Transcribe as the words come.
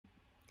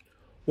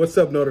What's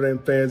up, Notre Dame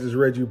fans? It's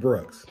Reggie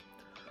Brooks.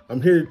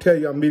 I'm here to tell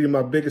you I'm meeting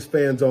my biggest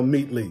fans on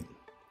Meat League.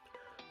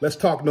 Let's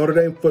talk Notre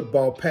Dame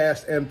football,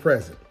 past and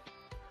present.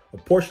 A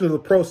portion of the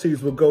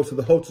proceeds will go to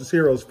the Hostess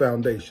Heroes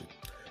Foundation,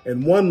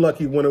 and one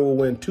lucky winner will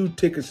win 2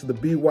 tickets to the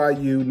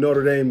BYU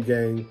Notre Dame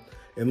game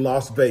in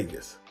Las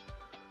Vegas.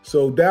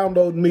 So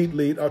download Meat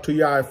League onto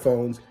your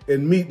iPhones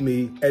and meet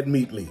me at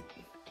Meat League.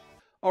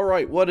 All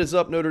right, what is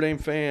up, Notre Dame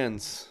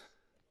fans?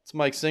 It's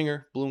Mike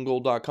Singer,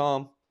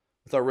 blueandgold.com,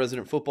 with our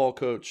resident football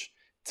coach,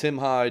 Tim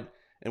Hyde,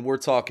 and we're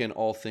talking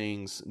all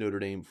things Notre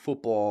Dame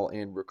football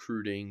and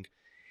recruiting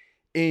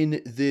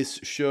in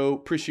this show.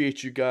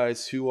 Appreciate you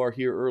guys who are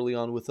here early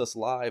on with us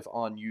live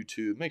on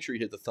YouTube. Make sure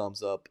you hit the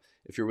thumbs up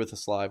if you're with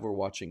us live or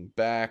watching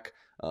back.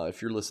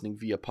 If you're listening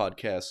via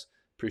podcast,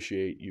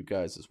 appreciate you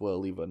guys as well.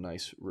 Leave a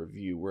nice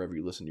review wherever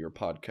you listen to your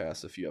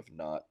podcast if you have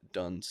not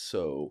done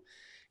so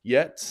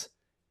yet.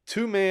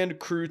 Two-man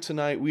crew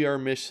tonight. We are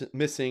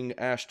missing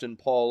Ashton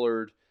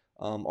Pollard,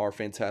 our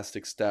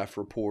fantastic staff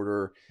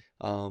reporter.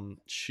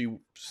 She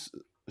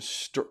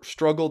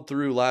struggled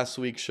through last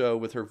week's show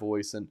with her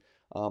voice, and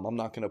I'm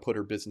not going to put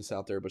her business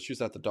out there, but she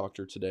was at the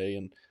doctor today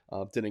and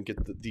didn't get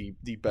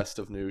the best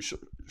of news.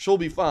 She'll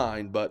be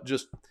fine, but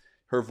just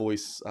her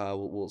voice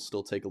will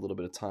still take a little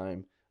bit of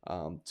time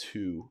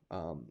to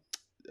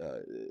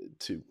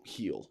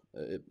heal,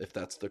 if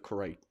that's the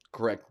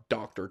correct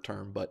doctor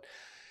term. But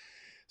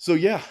so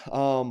yeah,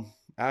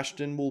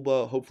 Ashton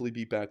will hopefully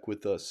be back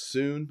with us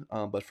soon.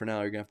 But for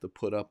now, you're gonna have to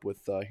put up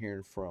with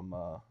hearing from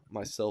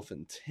myself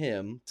and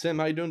Tim. Tim,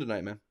 how you doing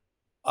tonight, man?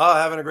 Oh,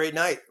 having a great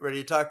night.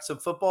 Ready to talk some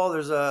football.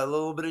 There's a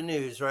little bit of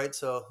news, right?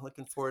 So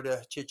looking forward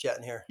to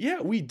chit-chatting here. Yeah,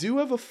 we do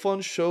have a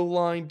fun show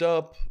lined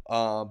up.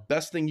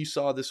 Best thing you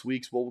saw this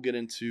week's what we'll get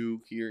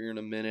into here in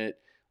a minute.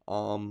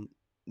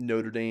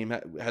 Notre Dame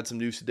had some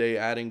news today,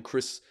 adding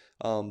Chris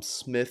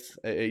Smith,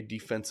 a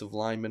defensive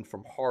lineman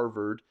from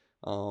Harvard.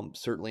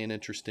 Certainly an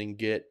interesting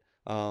get.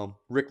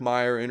 Rick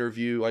Mirer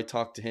interview. I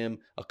talked to him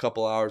a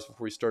couple hours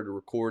before we started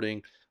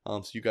recording.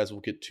 So you guys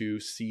will get to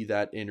see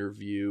that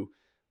interview.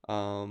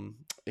 And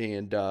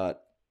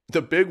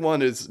the big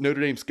one is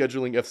Notre Dame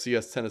scheduling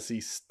FCS Tennessee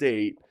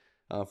State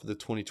for the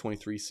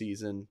 2023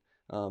 season.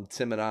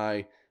 Tim and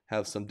I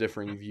have some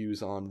differing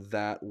views on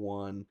that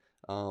one.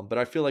 But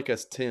I feel like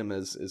as Tim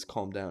is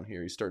calmed down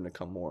here, he's starting to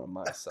come more on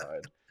my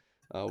side.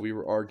 We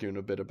were arguing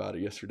a bit about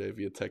it yesterday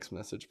via text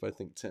message, but I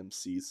think Tim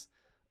sees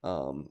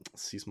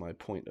my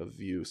point of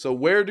view. So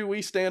where do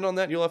we stand on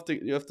that? You'll have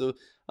to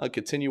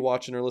continue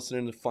watching or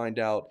listening to find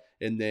out.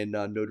 And then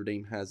Notre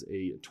Dame has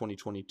a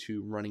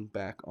 2022 running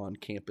back on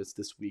campus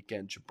this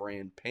weekend,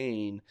 Jabran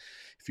Payne.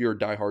 If you're a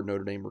diehard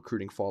Notre Dame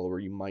recruiting follower,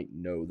 you might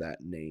know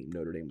that name.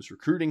 Notre Dame was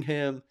recruiting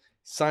him,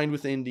 signed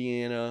with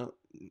Indiana,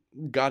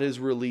 got his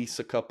release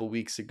a couple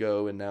weeks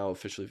ago, and now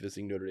officially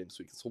visiting Notre Dame this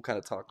week. So we'll kind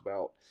of talk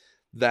about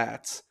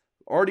that.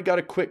 Already got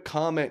a quick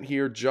comment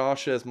here.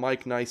 Josh as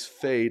Mike, nice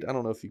fade. I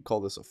don't know if you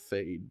call this a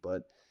fade,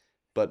 but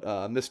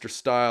Mr.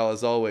 Style,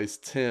 as always,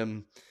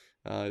 Tim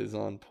is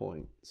on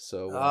point.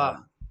 So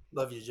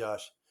love you,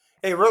 Josh.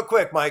 Hey, real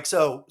quick, Mike.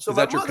 So is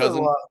that your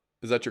cousin?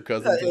 Is that your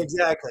cousin?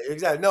 Exactly.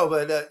 No,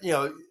 but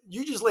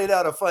you just laid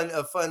out a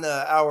fun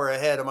hour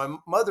ahead. And my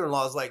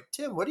mother-in-law is like,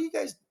 Tim, what do you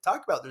guys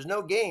talk about? There's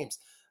no games.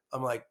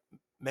 I'm like,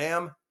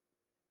 ma'am,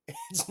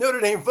 it's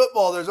Notre Dame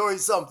football. There's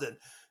always something.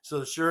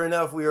 So sure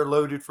enough, we are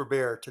loaded for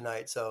bear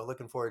tonight. So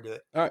looking forward to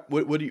it. All right.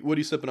 What are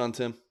you sipping on,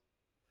 Tim?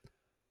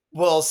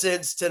 Well,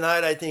 since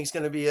tonight I think is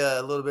going to be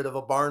a little bit of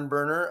a barn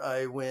burner,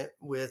 I went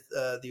with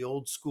the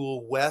old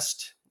school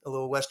West, a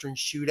little Western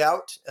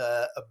shootout,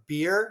 a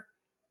beer,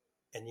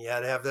 and you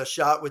had to have the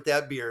shot with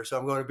that beer. So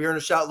I'm going to beer and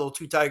a shot, little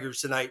Two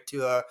Tigers tonight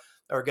to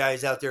our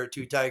guys out there at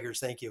Two Tigers.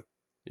 Thank you.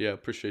 Yeah,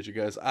 appreciate you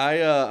guys.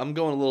 I'm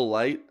going a little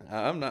light.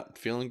 I'm not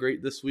feeling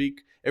great this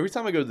week. Every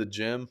time I go to the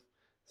gym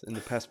in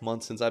the past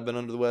month since I've been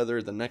under the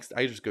weather,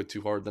 I just go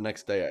too hard. The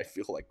next day I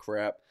feel like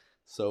crap.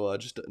 So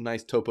just a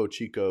nice Topo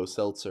Chico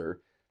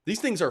seltzer. These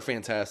things are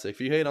fantastic.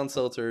 If you hate on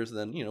seltzers,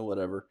 then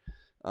whatever.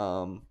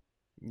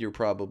 You're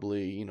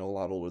probably a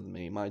lot older than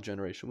me. My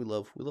generation, we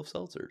love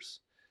seltzers.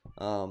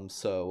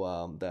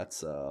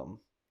 That's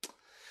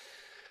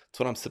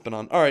what I'm sipping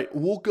on. All right,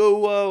 we'll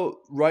go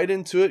right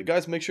into it,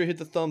 guys. Make sure you hit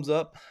the thumbs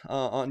up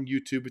on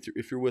YouTube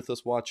if you're with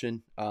us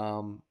watching.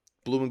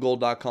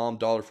 Blueandgold.com,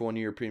 $1 for 1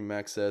 year premium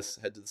access.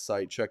 Head to the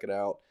site, check it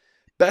out.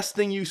 Best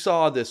thing you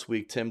saw this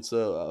week, Tim. It's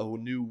a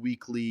new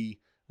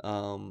weekly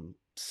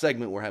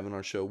segment we're having on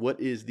our show. What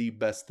is the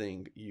best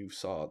thing you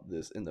saw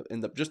this in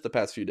the just the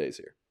past few days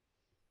here?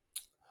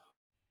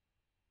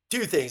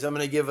 Two things. I'm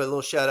going to give a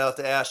little shout out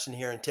to Ashton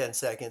here in 10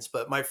 seconds,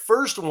 but my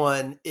first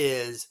one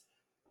is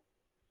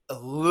a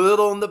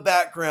little in the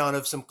background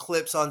of some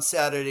clips on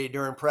Saturday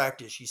during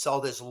practice. You saw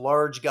this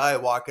large guy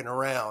walking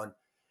around,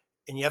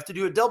 and you have to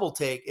do a double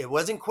take. It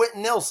wasn't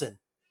Quentin Nelson.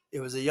 It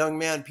was a young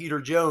man,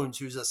 Peter Jones,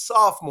 who's a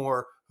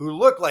sophomore who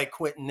looked like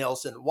Quentin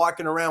Nelson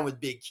walking around with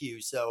Big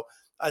Q. So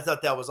I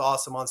thought that was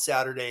awesome on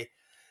Saturday.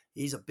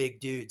 He's a big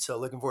dude. So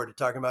looking forward to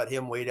talking about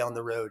him way down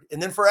the road.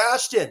 And then for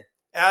Ashton,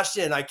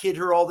 I kid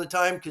her all the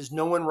time because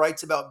no one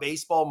writes about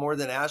baseball more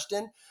than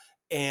Ashton.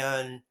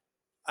 And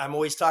I'm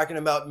always talking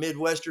about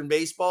Midwestern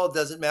baseball. It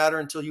doesn't matter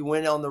until you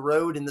win on the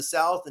road in the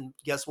South. And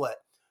guess what?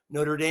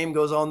 Notre Dame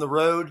goes on the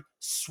road,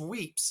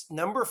 sweeps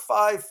number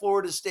 5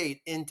 Florida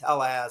State in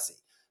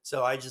Tallahassee.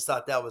 So I just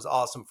thought that was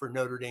awesome for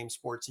Notre Dame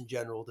sports in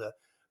general to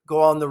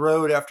go on the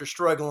road after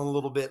struggling a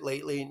little bit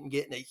lately and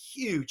getting a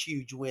huge,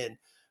 huge win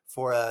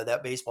for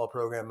that baseball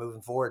program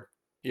moving forward.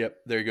 Yep,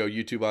 there you go.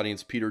 YouTube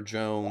audience, Peter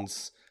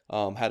Jones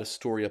had a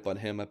story up on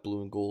him at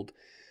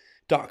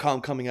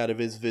blueandgold.com coming out of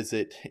his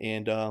visit.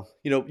 And,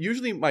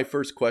 usually my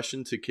first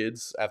question to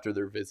kids after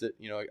their visit,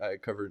 I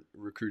covered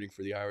recruiting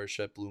for the Irish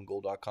at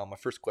blueandgold.com. My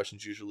first question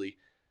is usually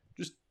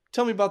just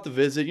tell me about the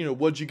visit.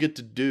 What'd you get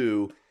to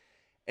do?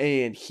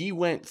 And he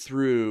went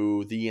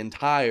through the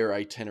entire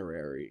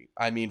itinerary.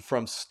 I mean,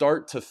 from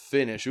start to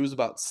finish, it was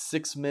about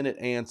 6-minute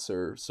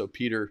answer. So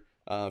Peter,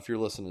 if you're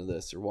listening to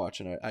this or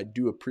watching, I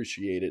do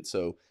appreciate it.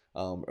 So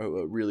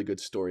a really good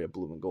story at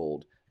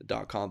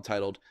blueandgold.com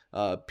titled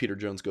Peter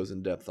Jones Goes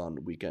in Depth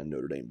on Weekend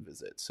Notre Dame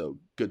Visit. So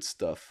good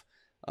stuff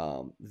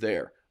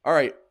there. All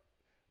right.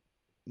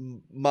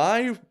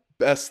 My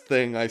best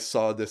thing I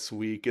saw this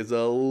week is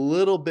a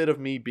little bit of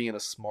me being a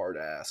smart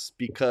ass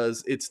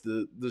because it's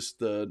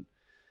the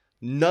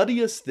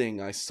nuttiest thing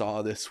I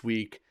saw this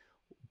week.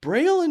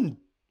 Braylon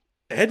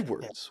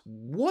Edwards.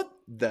 What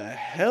the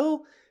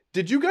hell?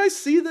 Did you guys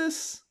see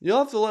this? You'll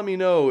have to let me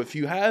know if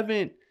you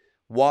haven't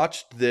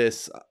watched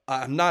this.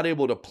 I'm not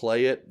able to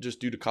play it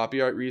just due to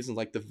copyright reasons,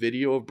 like the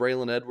video of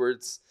Braylon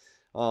Edwards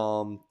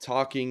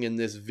talking in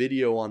this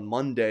video on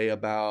Monday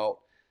about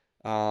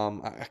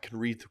I can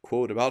read the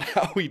quote about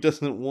how he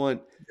doesn't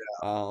want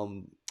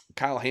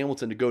Kyle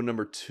Hamilton to go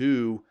number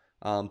 2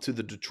 to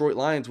the Detroit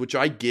Lions, which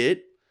I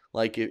get.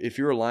 Like, if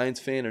you're a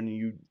Lions fan and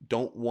you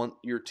don't want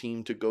your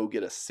team to go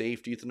get a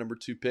safety at the number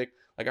 2 pick,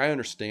 like, I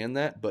understand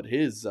that. But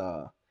his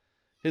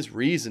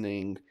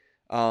reasoning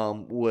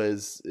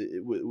was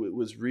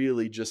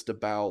really just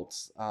about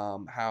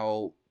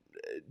how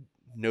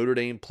Notre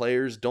Dame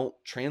players don't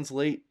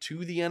translate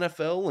to the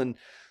NFL, and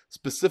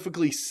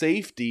specifically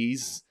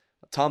safeties.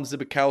 Tom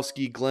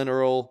Zbikowski, Glenn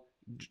Earl,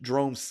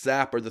 Jerome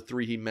Sapp are the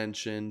 3 he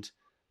mentioned.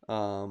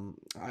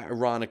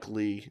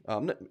 Ironically,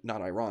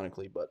 not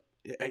ironically, but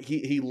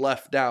he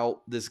left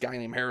out this guy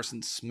named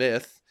Harrison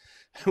Smith,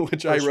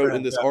 which I wrote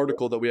in this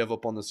article that we have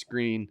up on the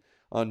screen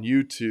on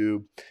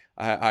YouTube.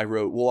 I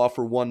wrote, we'll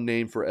offer one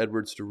name for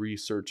Edwards to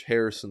research,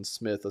 Harrison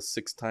Smith, a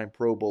 6-time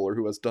Pro Bowler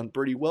who has done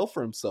pretty well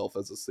for himself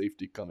as a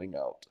safety coming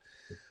out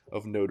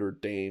of Notre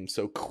Dame.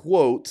 So,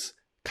 quote,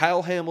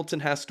 Kyle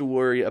Hamilton has to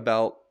worry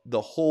about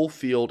the whole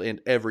field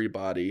and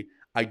everybody.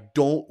 I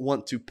don't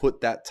want to put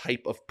that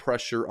type of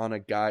pressure on a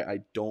guy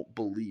I don't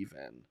believe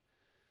in.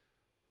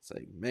 It's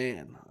like,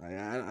 man,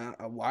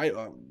 why?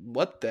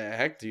 What the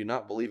heck do you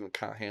not believe in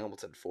Kyle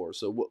Hamilton for?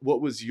 So, what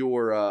was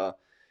your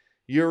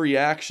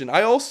reaction?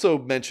 I also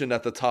mentioned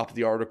at the top of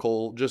the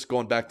article, just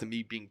going back to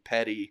me being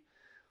petty.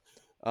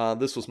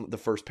 This was the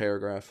first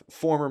paragraph.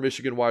 Former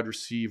Michigan wide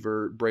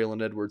receiver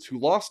Braylon Edwards, who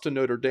lost to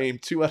Notre Dame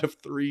 2 out of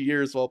 3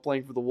 years while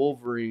playing for the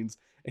Wolverines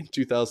in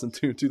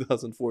 2002 and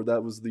 2004.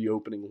 That was the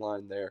opening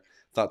line there.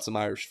 Thought some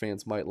Irish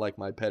fans might like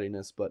my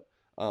pettiness, but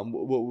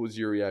what was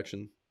your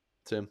reaction,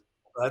 Tim?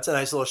 That's a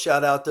nice little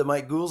shout out to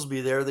Mike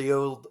Goolsby there, the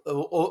old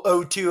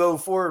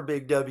 0204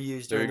 big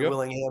W's during the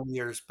Willingham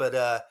years. But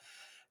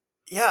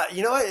yeah,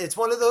 it's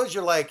one of those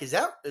you're like, is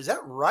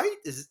that right?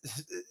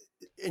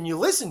 And you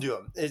listen to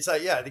him. It's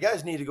like, yeah, the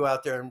guys need to go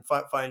out there and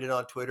find it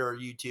on Twitter or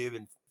YouTube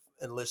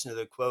and listen to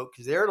the quote,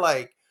 because they're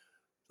like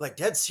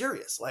dead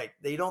serious. Like,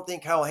 they don't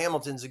think Kyle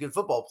Hamilton's a good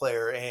football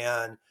player.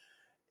 And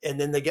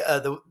then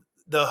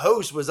the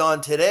host was on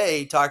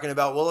today talking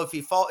about, well, if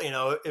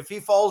he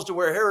falls to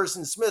where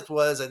Harrison Smith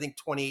was, I think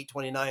 28,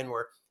 29,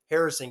 where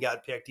Harrison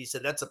got picked, he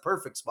said that's a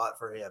perfect spot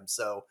for him.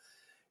 So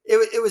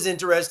it was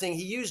interesting.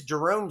 He used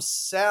Jerome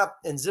Sapp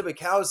and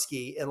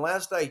Zbikowski, and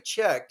last I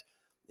checked,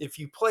 if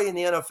you play in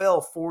the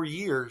NFL 4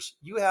 years,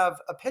 you have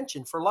a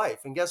pension for life.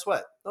 And guess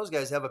what? Those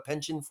guys have a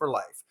pension for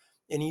life.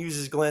 And he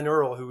uses Glenn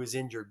Earl, who was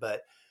injured.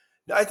 But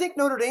I think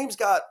Notre Dame's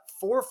got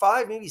 4 or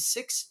 5, maybe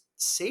 6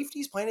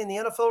 safeties playing in the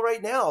NFL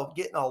right now,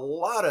 getting a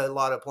lot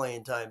of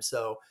playing time.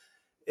 So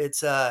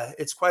it's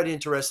quite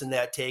interesting,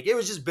 that take. It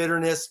was just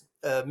bitterness.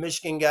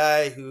 Michigan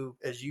guy who,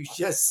 as you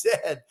just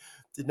said,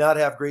 did not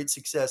have great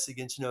success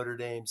against Notre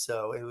Dame.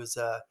 So it's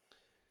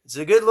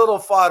a good little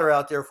fodder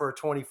out there for a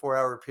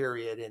 24-hour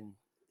period. And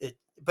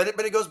but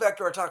it goes back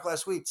to our talk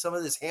last week. Some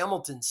of this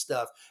Hamilton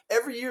stuff.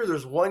 Every year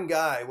there's one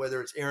guy,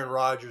 whether it's Aaron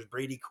Rodgers,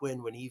 Brady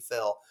Quinn when he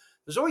fell.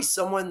 There's always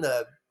someone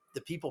the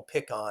people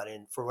pick on,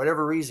 and for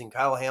whatever reason,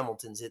 Kyle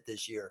Hamilton's it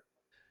this year.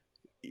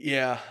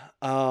 Yeah.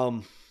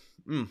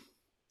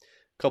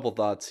 Couple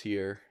thoughts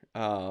here.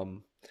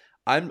 I'm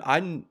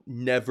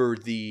never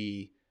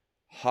the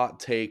hot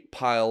take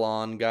pile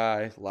on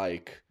guy.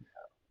 Like,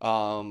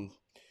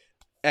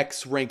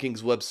 X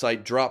rankings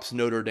website drops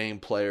Notre Dame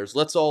players.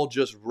 Let's all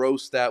just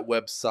roast that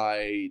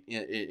website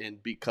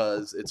and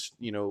because it's,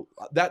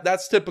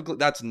 that's typically,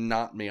 that's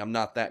not me. I'm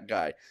not that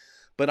guy.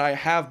 But I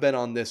have been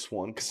on this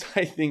one because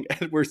I think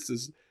Edwards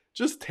is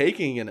just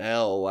taking an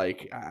L.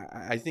 Like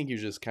I think he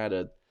was just kind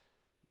of.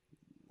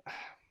 I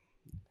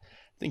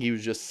think he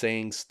was just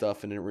saying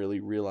stuff and didn't really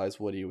realize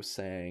what he was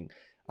saying.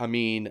 I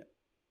mean,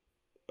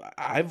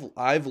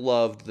 I've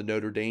loved the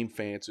Notre Dame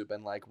fans who've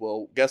been like,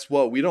 well, guess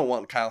what? We don't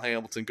want Kyle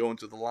Hamilton going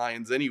to the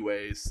Lions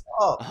anyways.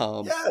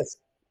 Oh, yes.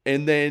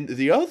 And then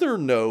the other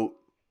note,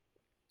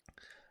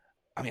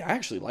 I mean, I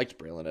actually liked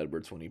Braylon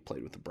Edwards when he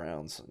played with the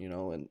Browns,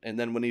 and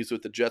then when he was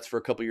with the Jets for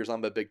a couple of years,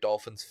 I'm a big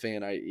Dolphins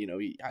fan. I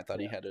thought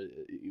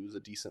he was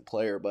a decent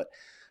player, but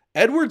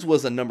Edwards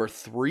was a number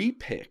 3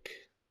 pick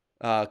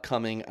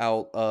coming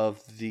out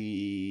of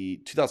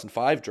the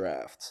 2005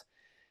 draft,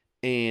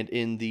 and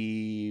in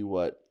the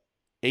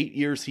 8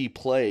 years he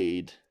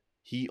played,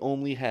 he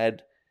only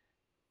had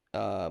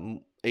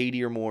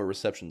 80 or more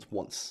receptions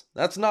once.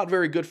 That's not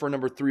very good for a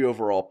number 3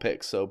 overall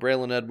pick. So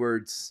Braylon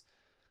Edwards.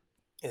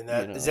 And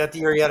is that the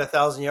year he had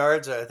 1,000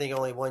 yards? I think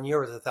only 1 year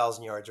was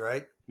 1,000 yards,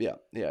 right? Yeah.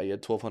 He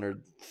had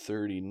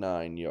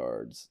 1,239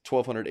 yards,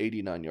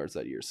 1,289 yards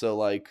that year.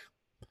 So all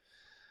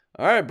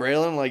right,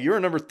 Braylon, you're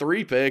a number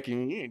 3 pick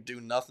and you ain't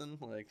do nothing.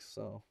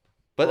 So.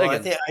 But well,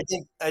 again,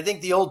 I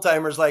think the old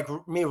timers like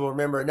me will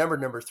remember a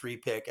number 3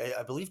 pick.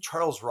 I believe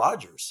Charles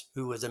Rogers,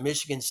 who was a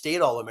Michigan State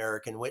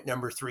All-American, went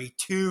number 3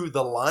 to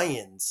the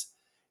Lions,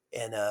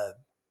 and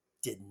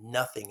did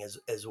nothing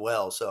as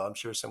well. So I'm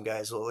sure some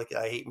guys will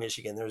I hate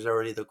Michigan. There's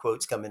already the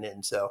quotes coming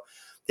in. So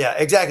yeah,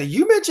 exactly.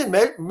 You mentioned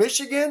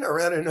Michigan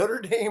around a Notre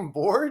Dame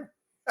board.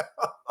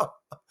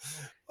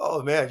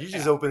 Oh man, you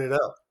just open it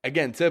up.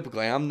 Again,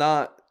 typically I'm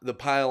not the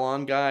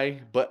pile-on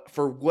guy, but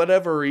for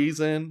whatever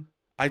reason,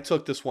 I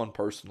took this one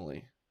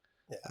personally.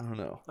 Yeah, I don't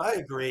know. I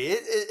agree.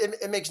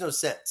 It makes no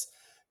sense.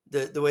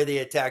 The way they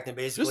attacked him,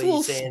 basically, just a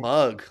little saying,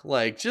 smug.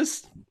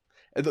 Just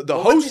the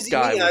host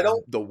guy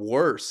was the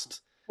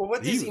worst. Well,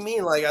 what does he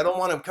mean? I don't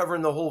want him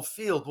covering the whole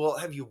field. Well,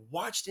 have you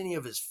watched any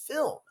of his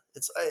film?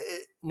 It's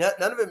none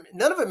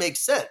of it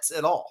makes sense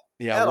at all.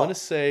 Yeah, I want to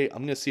say, I'm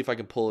going to see if I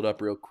can pull it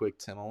up real quick,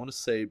 Tim. I want to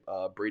say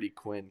Brady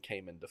Quinn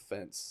came in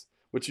defense,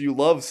 which you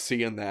love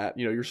seeing that.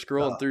 You're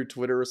scrolling through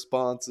Twitter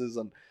responses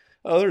and,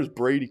 there's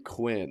Brady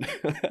Quinn.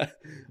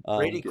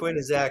 Brady Quinn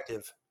is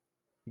active.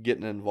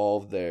 Getting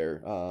involved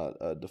there,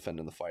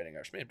 defending the Fighting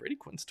Irish. Man, Brady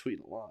Quinn's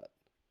tweeting a lot.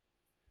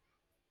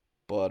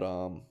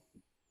 But,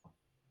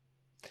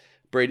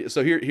 Brady.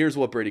 So here's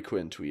what Brady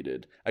Quinn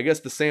tweeted. I guess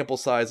the sample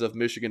size of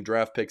Michigan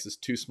draft picks is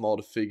too small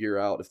to figure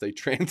out if they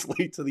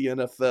translate to the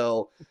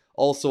NFL.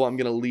 Also, I'm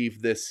going to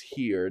leave this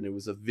here. And it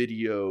was a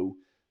video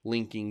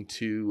linking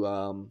to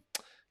a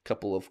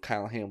couple of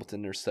Kyle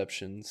Hamilton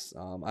interceptions.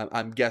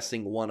 I'm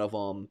guessing one of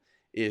them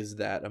is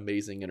that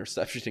amazing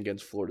interception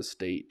against Florida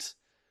State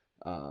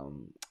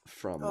from...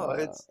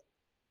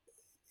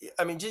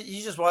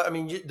 you just watch.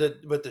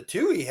 But the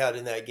 2 he had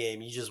in that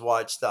game, you just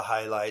watch the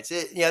highlights.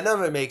 None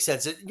of it makes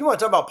sense. You want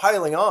to talk about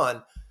piling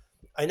on?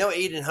 I know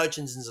Aiden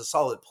Hutchinson's a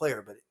solid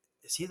player, but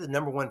is he the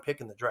number 1 pick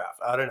in the draft?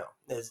 I don't know.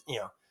 I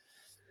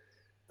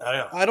don't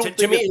know. I don't.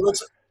 To me,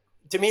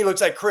 it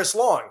looks like Chris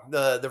Long,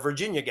 the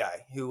Virginia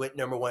guy who went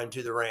number 1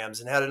 to the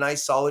Rams and had a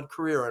nice, solid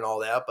career and all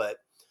that. But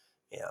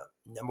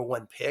number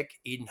 1 pick,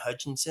 Aiden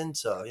Hutchinson.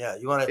 So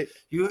we want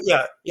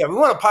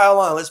to pile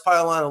on. Let's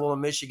pile on a little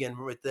Michigan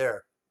right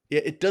there.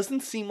 Yeah, it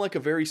doesn't seem like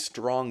a very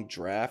strong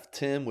draft,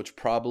 Tim, which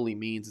probably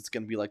means it's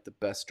going to be the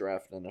best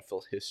draft in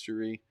NFL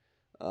history.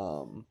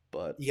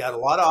 But you got a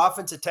lot of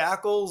offensive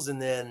tackles,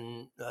 and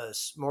then a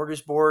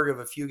smorgasbord of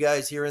a few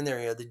guys here and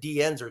there. The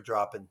DNs are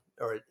dropping,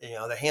 or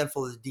the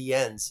handful of the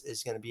DNs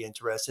is going to be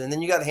interesting. And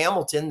then you got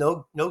Hamilton,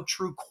 no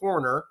true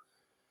corner,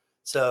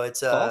 so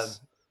it's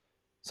Sauce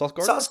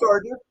Gardner. Sauce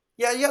Gardner,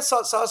 yeah,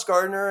 Sauce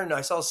Gardner, and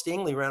I saw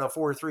Stingley ran a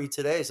 4.3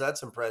 today, so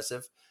that's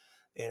impressive.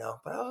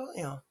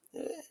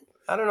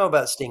 I don't know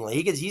about Stingley.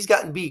 He's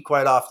gotten beat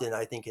quite often,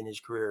 I think, in his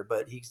career,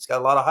 but he's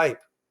got a lot of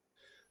hype.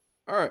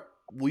 All right,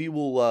 we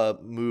will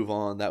move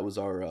on. That was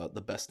our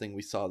the best thing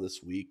we saw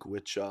this week,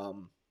 which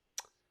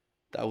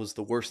that was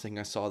the worst thing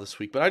I saw this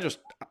week. But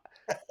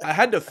I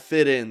had to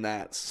fit in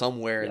that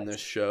somewhere in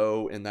this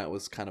show, and that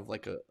was kind of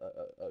like a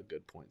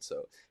good point.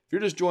 So if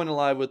you're just joining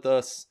live with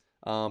us,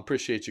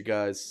 appreciate you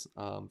guys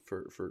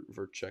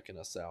for checking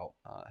us out.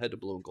 Head to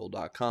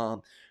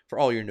blueandgold.com for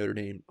all your Notre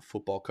Dame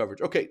football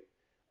coverage. Okay.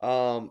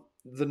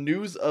 The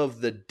news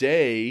of the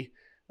day,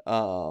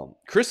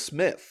 Chris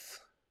Smith,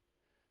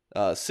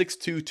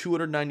 6'2",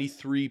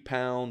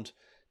 293-pound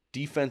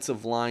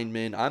defensive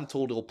lineman. I'm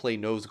told he'll play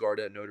nose guard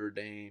at Notre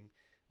Dame.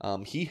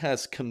 He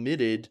has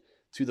committed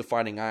to the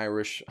Fighting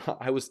Irish.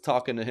 I was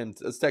talking to him,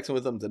 I was texting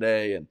with him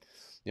today, and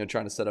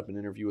trying to set up an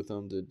interview with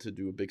him to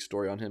do a big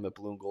story on him at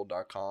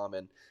blueandgold.com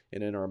and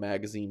in our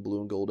magazine,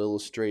 Blue and Gold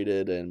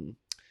Illustrated. And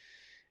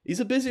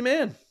he's a busy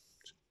man.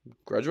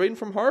 Graduating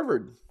from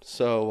Harvard,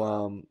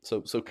 so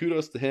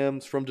kudos to him.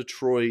 It's from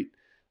Detroit.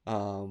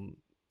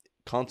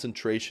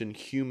 Concentration,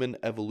 human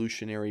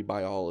evolutionary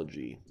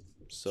biology.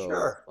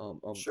 So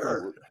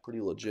sure. Pretty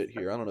legit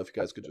here. I don't know if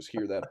you guys could just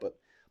hear that, but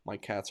my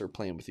cats are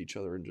playing with each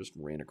other and just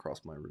ran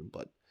across my room.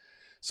 But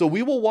So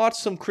we will watch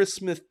some Chris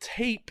Smith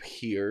tape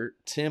here,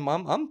 Tim.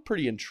 I'm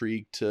pretty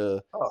intrigued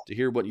to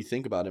hear what you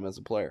think about him as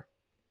a player.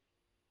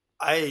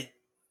 I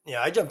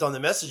jumped on the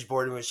message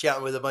board and was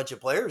chatting with a bunch of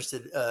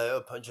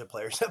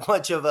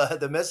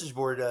the message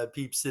board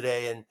peeps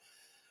today. And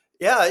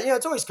yeah,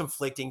 it's always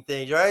conflicting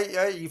things,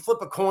 right? You flip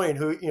a coin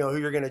who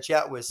you're going to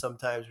chat with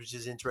sometimes, which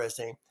is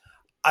interesting.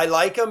 I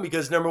like him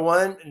because, number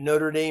one,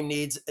 Notre Dame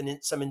needs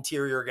some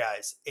interior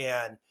guys,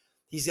 and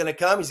he's going to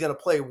come. He's going to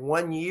play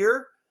 1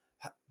 year.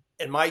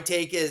 And my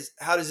take is,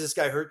 how does this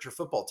guy hurt your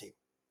football team?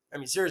 I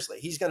mean,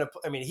 seriously, he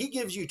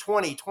gives you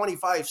 20,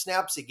 25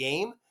 snaps a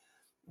game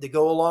to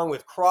go along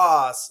with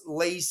Cross,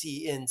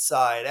 Lacey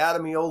inside.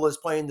 Adamiola's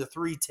playing the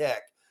 3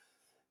 tech.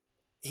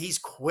 He's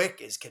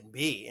quick as can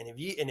be. And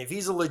if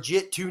he's a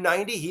legit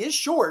 290, he is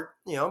short,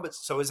 but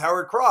so is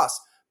Howard Cross.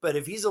 But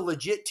if he's a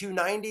legit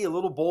 290, a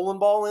little bowling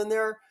ball in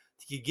there,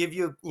 he could give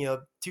you,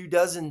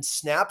 24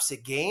 snaps a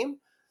game.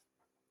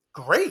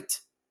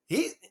 Great.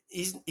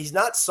 He's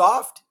not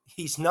soft.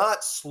 He's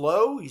not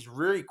slow. He's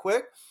really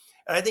quick.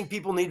 And I think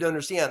people need to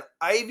understand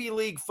Ivy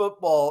League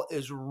football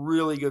is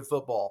really good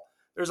football.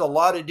 There's a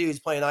lot of dudes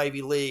playing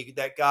Ivy League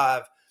that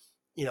got,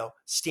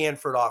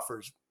 Stanford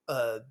offers,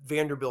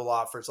 Vanderbilt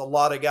offers, a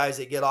lot of guys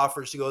that get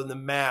offers to go in the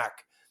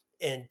MAC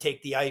and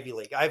take the Ivy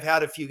League. I've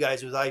had a few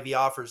guys with Ivy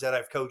offers that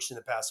I've coached in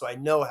the past, so I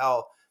know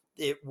how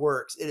it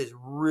works. It is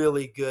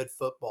really good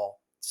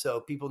football. So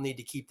people need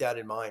to keep that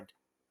in mind.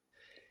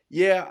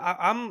 Yeah,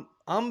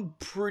 I'm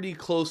pretty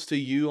close to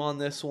you on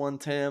this one,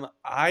 Tim.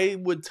 I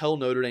would tell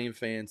Notre Dame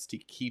fans to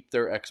keep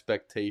their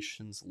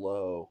expectations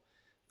low.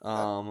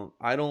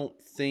 I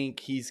don't think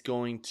he's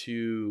going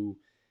to,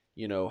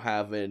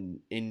 have an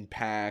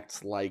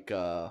impact like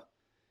just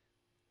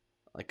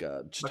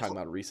talking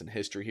about recent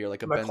history here,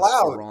 like a Ben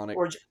Skowronek.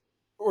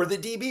 Or the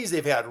DBs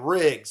they've had,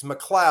 Riggs,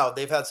 McLeod.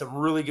 They've had some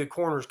really good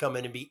corners come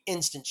in and be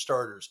instant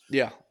starters.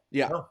 Yeah.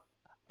 Oh.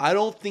 I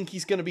don't think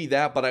he's going to be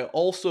that, but I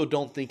also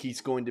don't think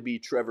he's going to be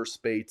Trevor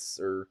Spates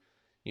or,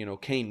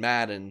 Kane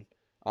Madden.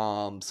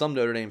 Some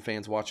Notre Dame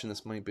fans watching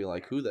this might be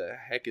like, who the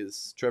heck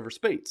is Trevor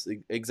Spates?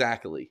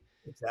 Exactly.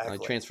 I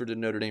transferred to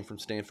Notre Dame from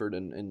Stanford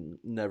and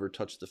never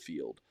touched the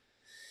field.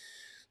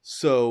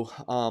 So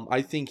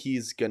I think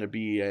he's going to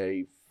be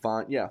a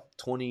fine,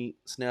 20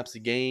 snaps a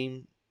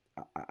game.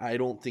 I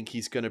don't think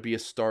he's going to be a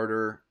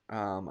starter.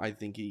 I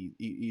think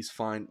he's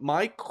fine.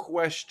 My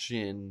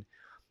question,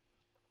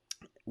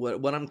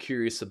 what I'm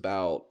curious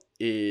about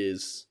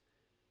is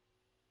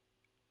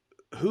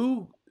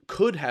who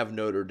could have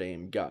Notre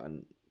Dame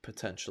gotten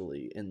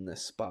potentially in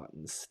this spot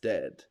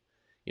instead?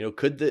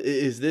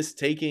 Is this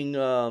taking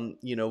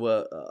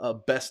a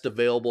best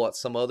available at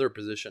some other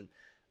position?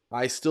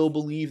 I still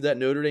believe that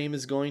Notre Dame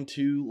is going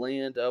to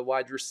land a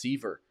wide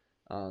receiver.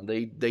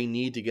 They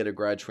need to get a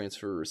grad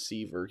transfer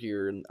receiver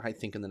here, and I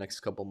think in the next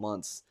couple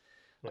months.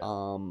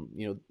 Yeah.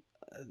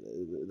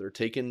 They're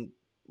taking.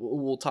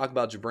 We'll talk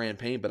about Jabran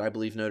Payne, but I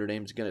believe Notre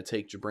Dame is going to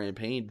take Jabran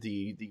Payne,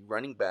 the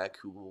running back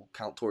who will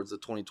count towards the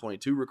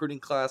 2022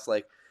 recruiting class.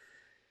 Like,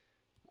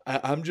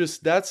 I'm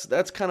just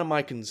that's kind of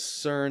my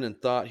concern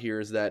and thought here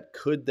is that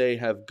could they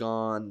have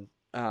gone,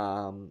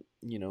 a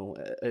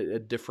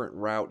different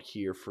route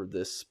here for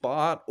this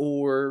spot,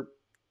 or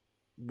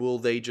will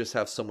they just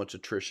have so much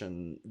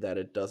attrition that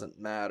it doesn't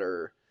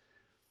matter?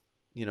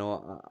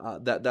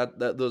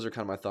 That those are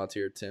kind of my thoughts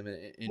here, Tim.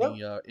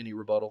 Any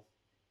rebuttal?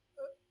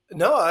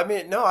 No,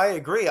 I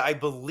agree. I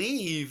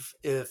believe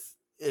if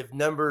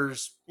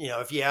numbers,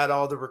 if you add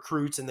all the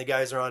recruits and the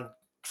guys are on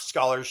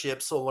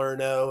scholarships,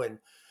 Salerno and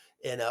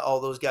all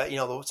those guys,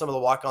 some of the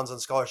walk-ons on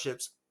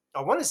scholarships,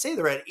 I want to say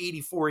they're at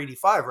 84,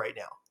 85 right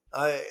now.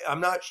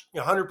 I'm not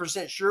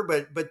 100% sure,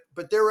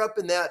 but they're up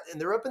in that, and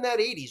they're up in that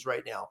 80s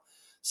right now.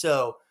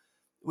 So,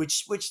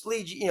 which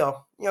leads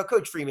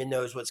Coach Freeman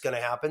knows what's going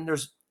to happen.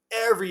 There's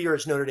every year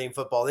it's Notre Dame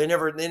football. They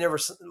never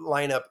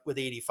line up with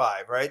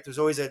 85, right? There's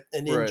always an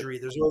injury.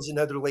 Right. There's always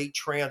another late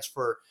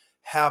transfer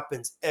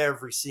happens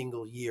every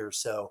single year.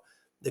 So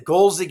the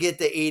goal is to get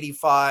to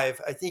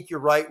 85. I think you're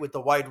right with the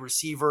wide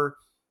receiver.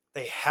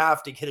 They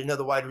have to get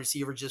another wide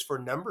receiver just for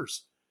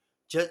numbers.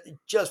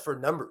 Just for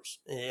numbers.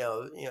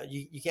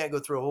 You can't go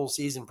through a whole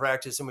season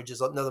practicing with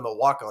just nothing but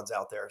walk-ons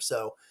out there.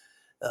 So,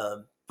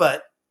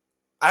 but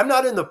I'm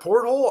not in the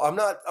porthole. I'm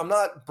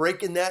not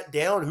breaking that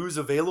down. Who's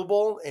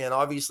available? And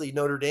obviously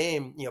Notre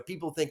Dame.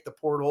 People think the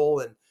porthole,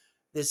 and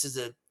this is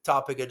a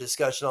topic of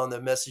discussion on the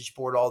message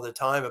board all the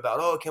time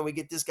about, can we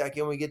get this guy?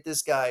 Can we get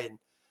this guy? And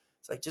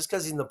it's like, just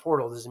because he's in the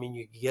portal doesn't mean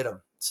you can get him.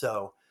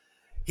 So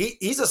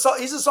he's a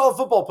solid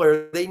football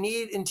player. They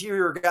need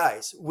interior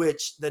guys.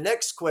 Which the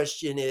next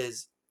question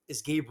is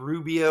Gabe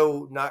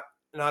Rubio not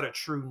a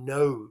true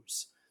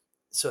nose?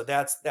 So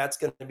that's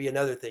going to be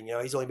another thing.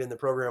 He's only been in the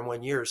program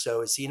 1 year.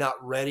 So is he not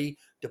ready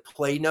to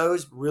play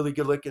nose? Really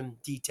good looking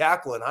D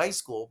tackle in high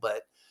school,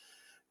 but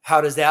how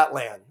does that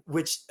land?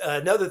 Which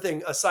another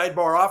thing, a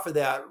sidebar off of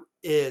that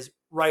is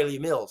Riley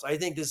Mills. I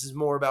think this is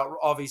more about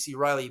obviously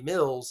Riley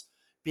Mills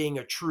being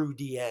a true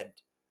D end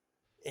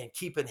and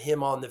keeping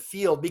him on the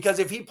field, because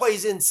if he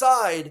plays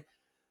inside,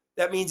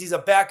 that means he's a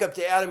backup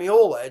to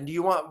Adamiola. And do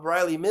you want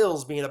Riley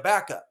Mills being a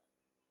backup?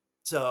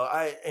 So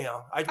we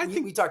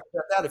talked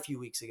about that a few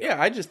weeks ago.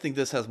 Yeah, I just think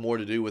this has more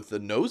to do with the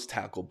nose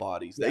tackle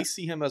bodies. Yeah. They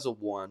see him as a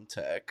one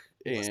tech,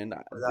 Yes, and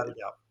without a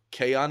doubt.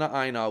 Kayana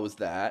Aina was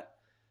that.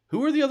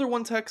 Who are the other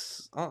one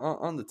techs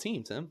on the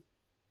team, Tim?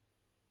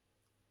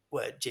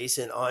 What,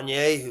 Jason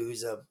Anye,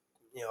 who's a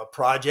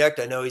project.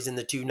 I know he's in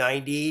the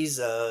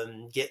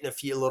 290s, getting a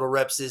few little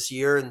reps this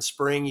year in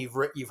spring.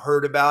 You've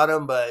heard about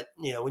him, but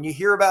when you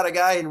hear about a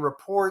guy in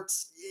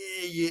reports,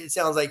 it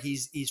sounds like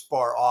he's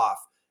far off.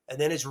 And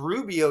then it's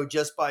Rubio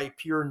just by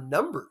pure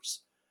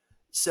numbers.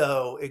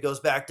 So it goes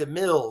back to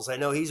Mills. I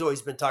know he's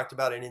always been talked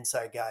about an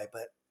inside guy,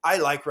 but I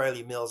like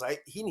Riley Mills.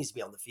 He needs to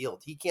be on the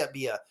field. He can't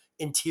be a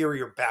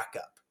interior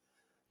backup,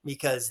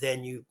 because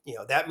then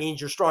that means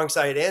your strong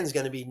side end is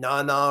going to be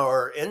Nana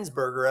or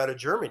Ensberger out of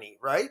Germany,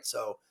 right?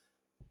 So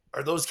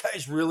are those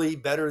guys really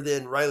better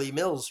than Riley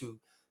Mills, who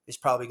is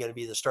probably going to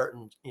be the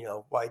starting,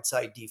 wide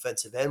side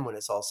defensive end when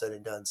it's all said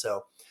and done?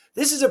 So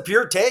this is a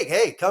pure take.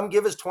 Hey, come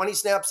give us 20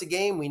 snaps a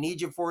game. We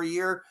need you for a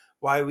year.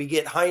 Why we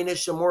get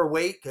Heinisch some more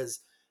weight, because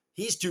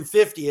he's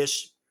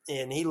 250-ish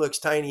and he looks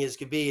tiny as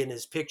could be in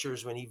his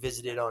pictures when he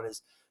visited on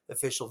his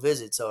official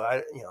visit. So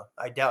I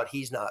doubt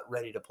he's not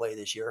ready to play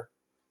this year.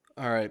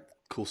 All right,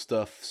 cool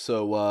stuff.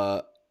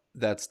 So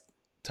that's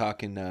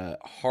talking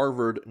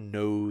Harvard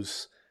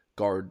nose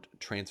guard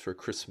transfer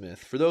Chris Smith.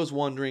 For those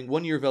wondering,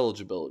 1 year of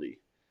eligibility.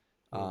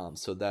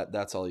 So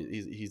that's all.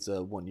 He's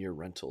a 1 year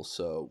rental.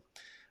 So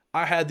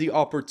I had the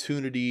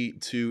opportunity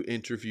to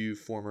interview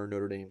former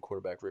Notre Dame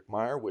quarterback Rick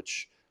Mirer,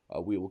 which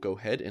we will go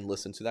ahead and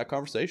listen to that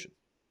conversation.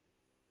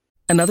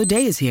 Another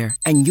day is here,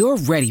 and you're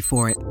ready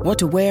for it. What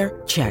to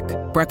wear? Check.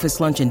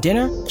 Breakfast, lunch, and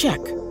dinner? Check.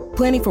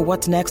 Planning for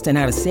what's next and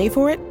how to save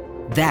for it?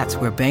 That's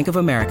where Bank of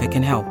America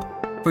can help.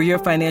 For your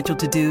financial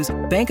to-dos,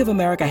 Bank of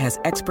America has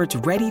experts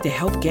ready to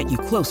help get you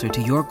closer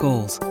to your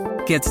goals.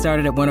 Get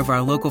started at one of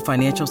our local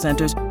financial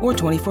centers or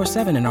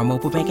 24/7 in our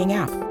mobile banking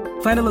app.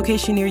 Find a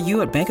location near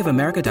you at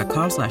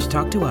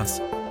bankofamerica.com/talktous.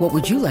 What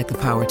would you like the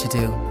power to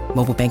do?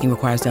 Mobile banking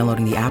requires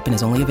downloading the app and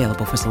is only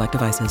available for select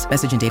devices.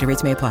 Message and data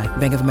rates may apply.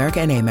 Bank of America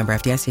N.A., member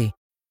FDIC.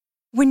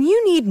 When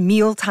you need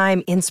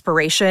mealtime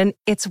inspiration,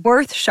 it's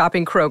worth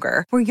shopping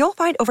Kroger, where you'll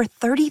find over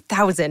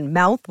 30,000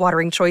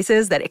 mouth-watering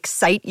choices that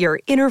excite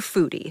your inner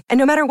foodie. And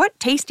no matter what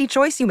tasty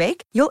choice you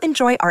make, you'll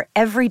enjoy our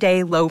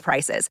everyday low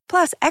prices,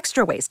 plus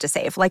extra ways to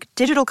save, like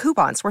digital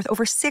coupons worth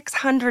over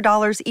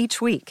 $600 each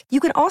week. You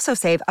can also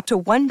save up to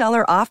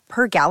 $1 off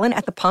per gallon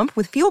at the pump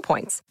with fuel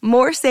points.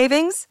 More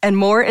savings and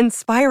more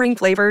inspiring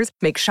flavors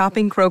make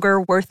shopping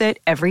Kroger worth it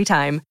every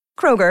time.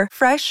 Kroger,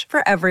 fresh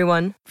for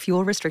everyone.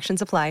 Fuel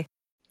restrictions apply.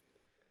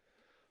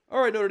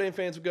 All right, Notre Dame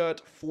fans, we've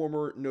got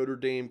former Notre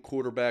Dame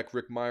quarterback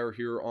Rick Mirer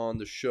here on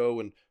the show.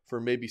 And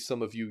for maybe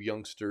some of you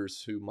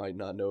youngsters who might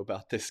not know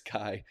about this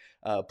guy,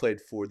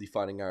 played for the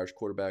Fighting Irish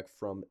quarterback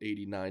from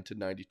 89 to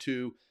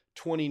 92,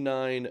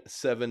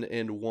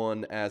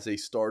 29-7-1 as a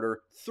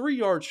starter, 3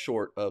 yards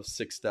short of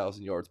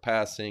 6,000 yards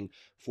passing,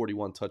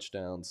 41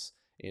 touchdowns,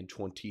 and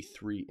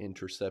 23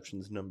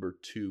 interceptions. Number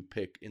 2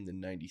 pick in the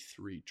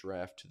 93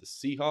 draft to the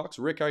Seahawks.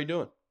 Rick, how you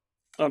doing?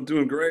 I'm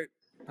doing great.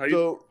 How you?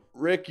 So,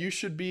 Rick, you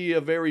should be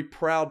a very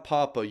proud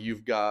papa.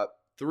 You've got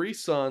 3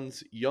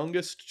 sons,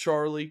 youngest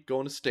Charlie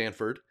going to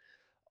Stanford,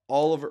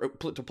 Oliver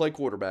to play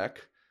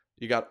quarterback.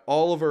 You got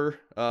Oliver,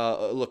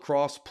 a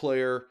lacrosse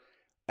player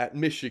at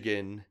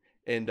Michigan,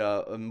 and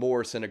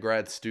Morrison, a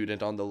grad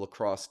student on the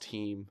lacrosse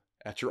team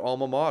at your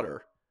alma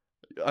mater.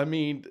 I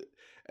mean,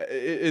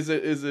 is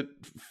it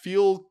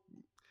feel?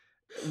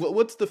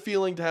 What's the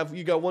feeling to have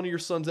you got one of your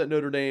sons at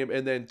Notre Dame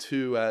and then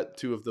 2 at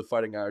 2 of the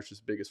Fighting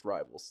Irish's biggest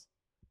rivals?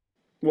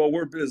 Well,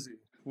 we're busy.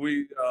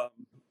 We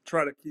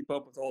try to keep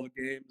up with all the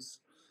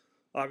games.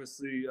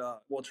 Obviously,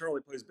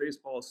 Charlie plays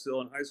baseball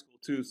still in high school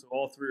too, so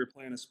all 3 are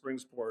playing a spring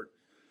sport,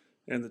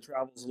 and the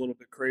travel's a little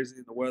bit crazy,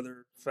 and the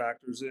weather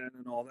factors in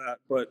and all that.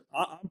 But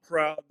I'm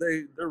proud.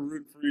 They're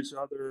rooting for each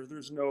other.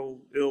 There's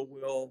no ill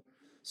will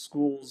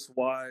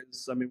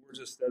schools-wise. I mean, we're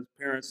just, as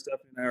parents,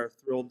 Stephanie and I are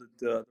thrilled that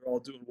they're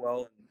all doing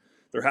well, and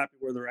they're happy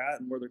where they're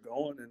at and where they're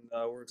going, and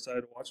we're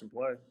excited to watch them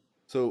play.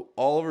 So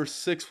Oliver's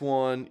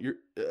 6'1", you're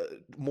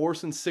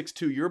Morrison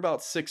 6'2", you're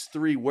about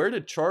 6'3". Where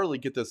did Charlie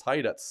get this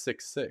height at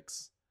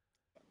 6'6"?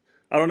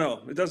 I don't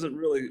know. It doesn't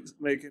really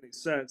make any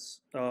sense.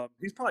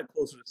 He's probably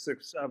closer to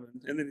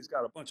 6'7", and then he's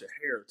got a bunch of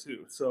hair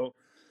too. So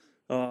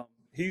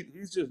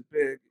he's just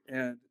big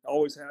and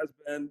always has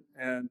been.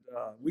 And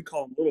we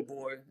call him Little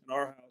Boy in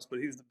our house, but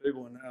he's the big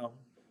one now.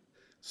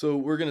 So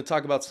we're going to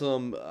talk about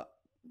some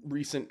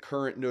recent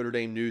current Notre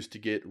Dame news to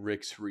get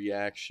Rick's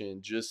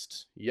reaction.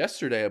 Just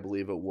yesterday, I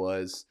believe it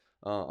was,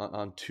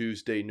 on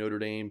Tuesday, Notre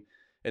Dame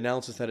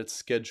announces that it's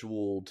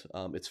scheduled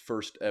its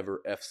first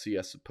ever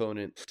FCS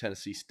opponent,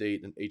 Tennessee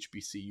State, an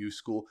HBCU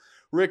school.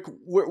 Rick,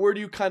 where do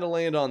you kind of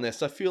land on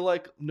this? I feel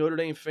like Notre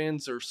Dame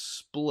fans are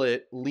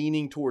split,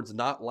 leaning towards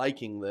not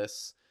liking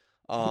this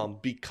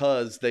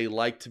because they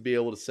like to be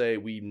able to say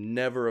we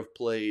never have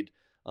played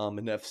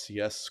an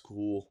FCS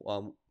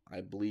school.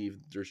 I believe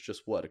there's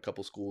just a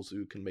couple schools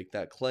who can make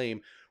that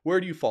claim.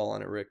 Where do you fall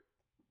on it, Rick?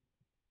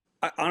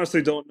 I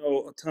honestly don't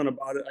know a ton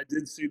about it. I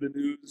did see the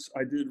news.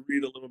 I did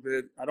read a little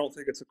bit. I don't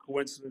think it's a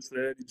coincidence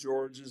that Eddie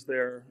George is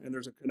there and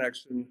there's a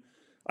connection.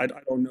 I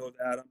don't know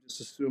that. I'm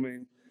just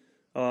assuming.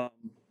 Um,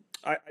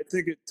 I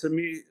think to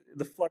me,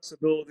 the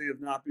flexibility of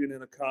not being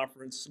in a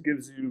conference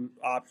gives you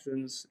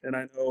options. And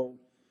I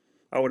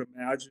would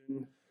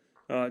imagine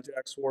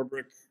Jack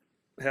Swarbrick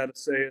had a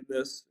say in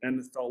this and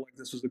it felt like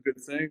this was a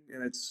good thing.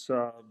 And it's,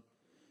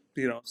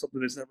 something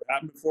that's never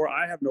happened before.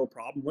 I have no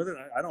problem with it.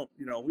 I don't,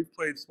 we've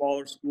played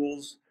smaller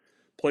schools,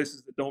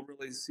 places that don't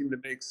really seem to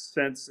make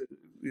sense,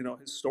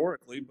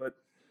 historically, but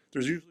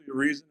there's usually a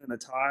reason and a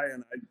tie.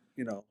 And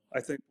I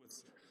think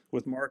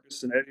with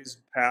Marcus and Eddie's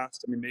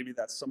past, I mean, maybe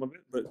that's some of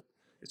it, but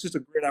it's just a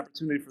great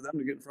opportunity for them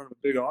to get in front of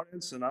a big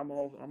audience, and I'm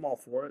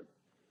all for it.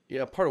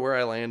 Yeah, part of where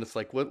I land, it's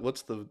like,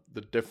 what's the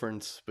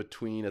difference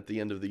between at the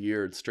end of the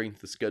year, it's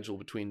strength of schedule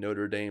between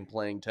Notre Dame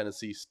playing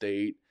Tennessee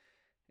State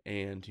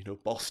and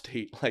Ball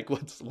State? Like,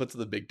 what's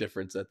the big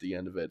difference at the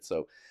end of it?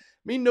 So,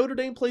 I mean, Notre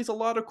Dame plays a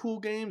lot of cool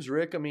games,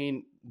 Rick. I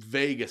mean,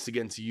 Vegas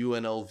against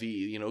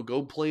UNLV,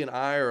 go play in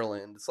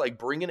Ireland. It's like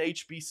bring an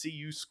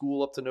HBCU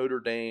school up to Notre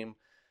Dame.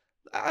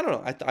 I don't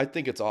know. I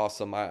think it's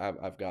awesome.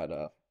 I've got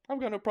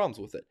no problems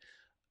with it.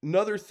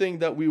 Another thing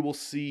that we will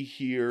see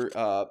here,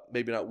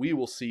 maybe not we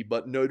will see,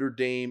 but Notre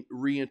Dame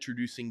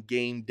reintroducing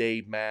game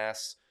day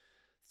mass.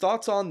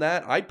 Thoughts on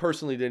that? I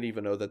personally didn't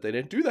even know that they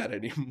didn't do that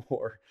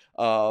anymore.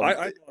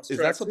 I lost Is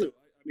track that something? too.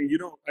 I mean, you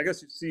don't. I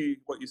guess you see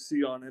what you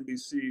see on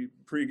NBC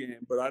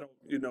pregame, but I don't,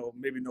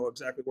 maybe know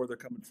exactly where they're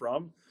coming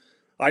from.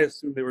 I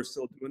assume they were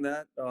still doing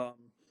that.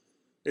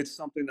 It's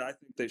something that I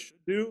think they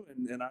should do,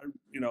 and I,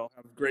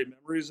 have great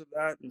memories of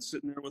that and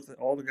sitting there with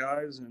all the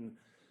guys. And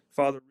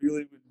Father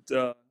really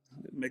would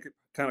make it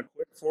kind of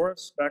quick for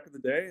us back in the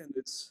day, and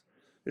it's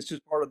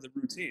just part of the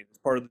routine. It's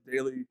part of the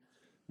daily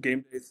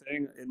game day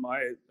thing in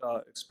my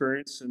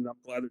experience, and I'm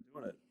glad they're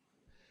doing it.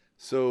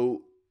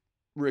 So,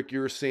 Rick,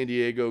 you're a San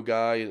Diego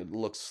guy. It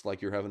looks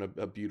like you're having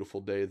a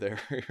beautiful day there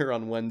here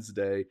on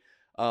Wednesday.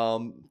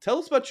 Tell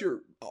us about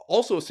your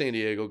also a San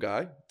Diego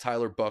guy,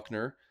 Tyler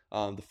Buckner,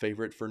 the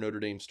favorite for Notre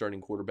Dame's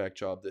starting quarterback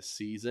job this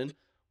season.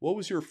 What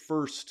was your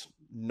first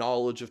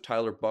knowledge of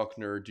Tyler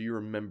Buckner? Do you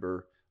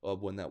remember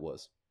when that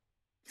was?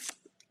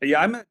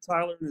 Yeah, I met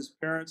Tyler and his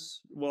parents.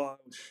 Well,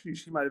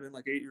 she might have been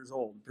like 8 years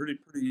old, pretty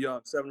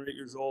young, 7 or 8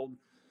 years old.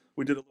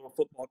 We did a little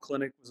football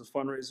clinic. It was a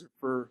fundraiser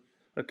for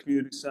a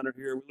community center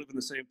here. We live in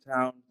the same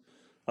town.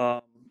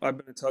 Um, I've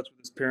been in touch with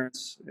his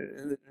parents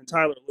and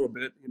Tyler a little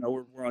bit.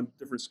 We're on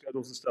different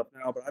schedules and stuff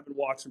now, but I've been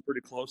watching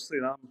pretty closely,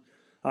 and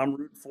I'm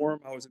rooting for him.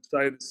 I was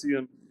excited to see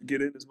him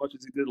get in as much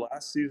as he did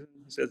last season.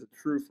 As a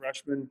true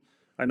freshman,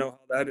 I know how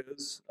that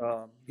is.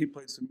 He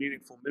played some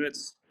meaningful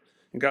minutes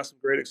and got some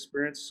great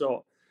experience.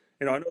 So,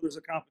 I know there's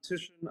a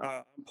competition.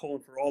 I'm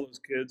pulling for all those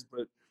kids,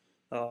 but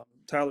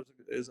Tyler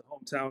is a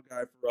hometown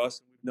guy for us,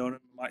 and we've known him.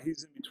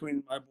 He's in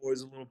between my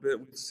boys a little bit.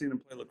 We've seen him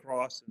play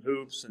lacrosse and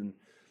hoops and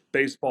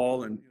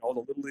baseball and all the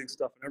little league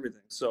stuff and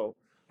everything. So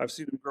I've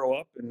seen him grow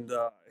up, and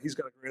he's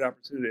got a great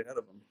opportunity ahead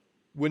of him.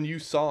 When you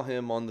saw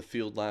him on the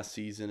field last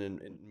season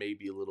and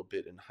maybe a little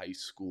bit in high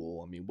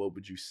school, I mean, what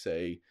would you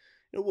say?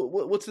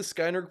 What's the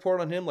Skyner report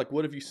on him? Like,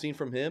 what have you seen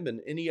from him,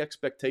 and any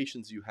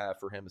expectations you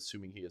have for him,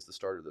 assuming he is the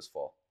starter this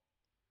fall?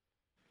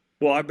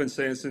 Well, I've been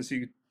saying since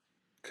he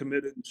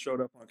committed and showed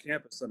up on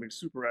campus, I mean,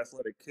 super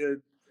athletic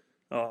kid,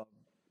 um,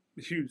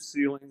 huge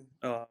ceiling.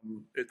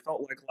 It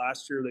felt like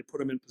last year they put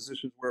him in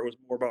positions where it was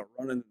more about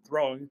running than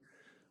throwing,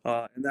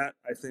 and that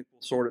I think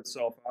will sort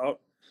itself out.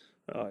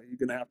 You're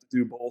going to have to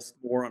do both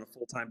more on a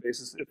full-time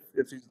basis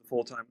if he's the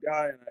full-time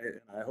guy, and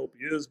I hope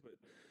he is.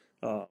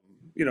 But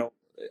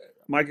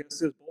my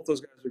guess is both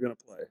those guys are going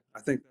to play.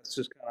 I think that's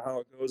just kind of how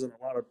it goes in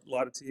a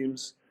lot of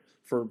teams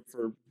for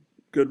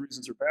good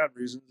reasons or bad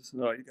reasons.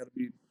 You got to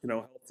be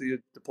healthy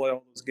to play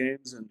all those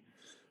games, and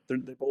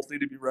they both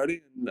need to be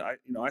ready. And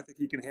I think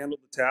he can handle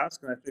the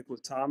task. And I think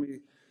with Tommy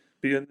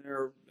being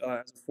there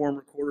as a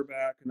former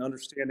quarterback and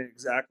understanding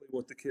exactly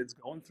what the kid's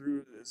going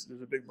through, there's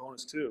a big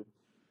bonus too.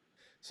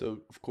 So,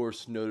 of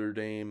course, Notre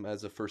Dame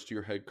as a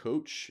first-year head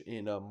coach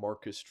in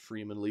Marcus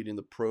Freeman leading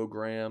the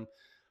program.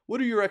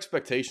 What are your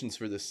expectations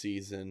for this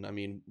season? I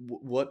mean,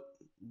 what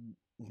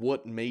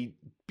may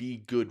be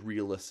good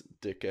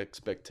realistic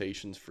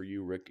expectations for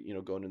you, Rick,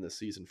 going into this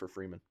season for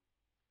Freeman?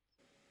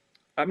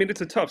 I mean, it's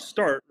a tough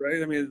start,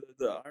 right? I mean,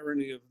 the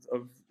irony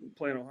of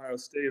playing Ohio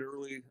State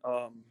early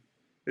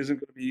isn't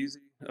going to be easy.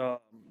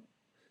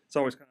 It's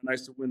always kind of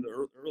nice to win the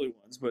early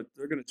ones, but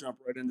they're going to jump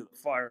right into the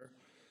fire.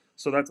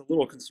 So that's a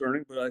little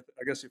concerning, but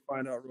I guess you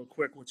find out real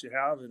quick what you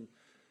have. And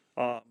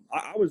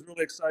I was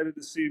really excited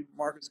to see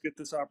Marcus get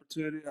this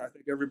opportunity. I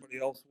think everybody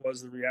else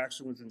was. The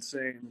reaction was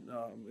insane.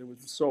 It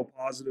was so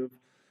positive.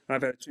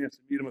 I've had a chance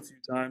to meet him a few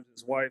times,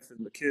 his wife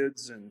and the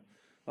kids. And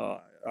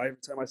every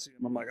time I see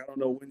him, I'm like, I don't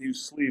know when you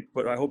sleep,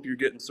 but I hope you're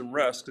getting some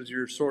rest because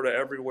you're sort of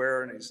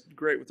everywhere. And he's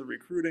great with the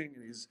recruiting,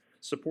 and he's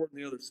supporting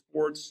the other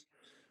sports.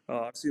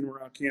 I've seen him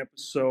around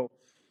campus. So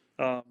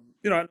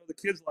I know the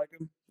kids like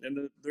him,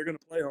 and they're going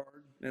to play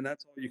hard, and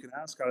that's all you can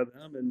ask out of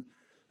them.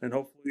 And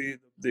hopefully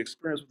the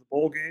experience with the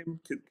bowl game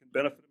can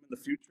benefit them in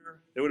the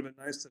future. It would have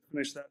been nice to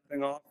finish that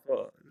thing off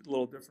a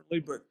little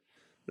differently, but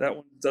that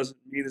one doesn't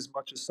mean as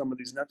much as some of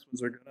these next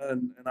ones are gonna.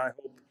 And I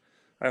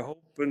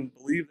hope and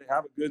believe they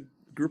have a good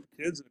group of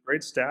kids and a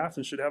great staff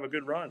and should have a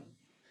good run.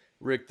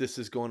 Rick, this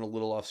is going a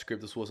little off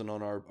script. This wasn't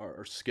on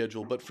our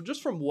schedule, but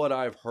just from what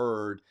I've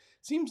heard,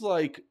 it seems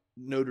like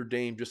Notre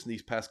Dame, just in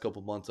these past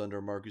couple months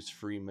under Marcus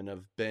Freeman,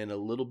 have been a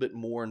little bit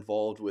more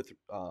involved with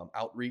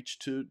outreach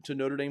to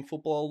Notre Dame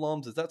football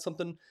alums. Is that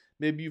something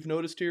maybe you've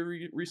noticed here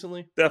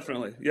recently?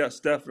 Definitely, yes,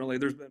 definitely.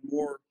 There's been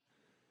more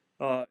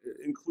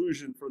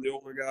inclusion for the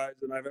older guys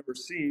than I've ever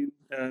seen,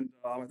 and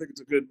I think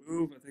it's a good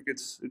move. I think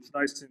it's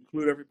nice to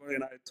include everybody.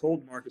 And I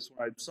told Marcus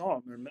when I saw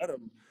him or met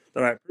him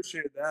that I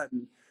appreciated that,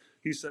 and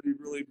he said he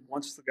really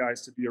wants the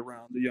guys to be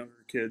around the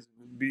younger kids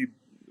and be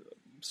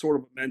sort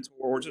of a mentor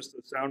or just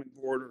a sounding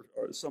board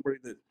or somebody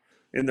that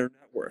in their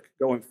network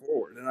going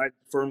forward. And I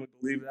firmly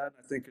believe that. And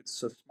I think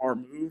it's a smart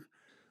move.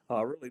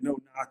 Really, no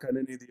knock on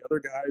any of the other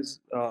guys.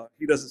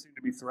 He doesn't seem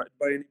to be threatened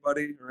by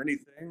anybody or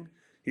anything.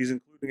 He's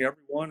including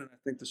everyone, and I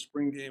think the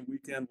spring game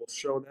weekend will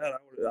show that.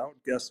 I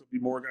would guess there'll be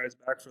more guys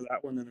back for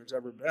that one than there's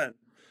ever been,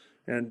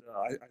 and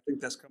I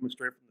think that's coming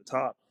straight from the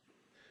top.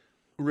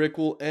 Rick,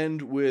 we'll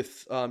end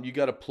with you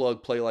got to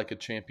plug Play Like a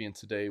Champion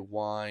Today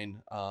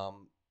wine.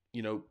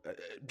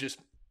 Just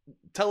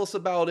tell us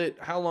about it,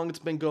 how long it's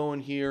been going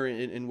here,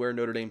 and where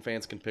Notre Dame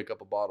fans can pick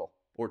up a bottle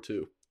or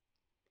two.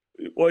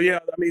 Well, yeah,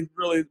 I mean,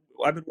 really,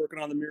 I've been working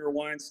on the Mirer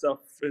wine stuff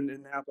in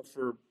Napa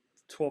for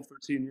 12,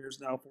 13 years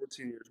now,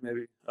 14 years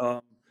maybe.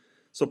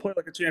 So Play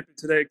Like a Champion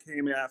Today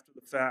came after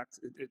the fact.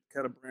 It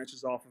kind of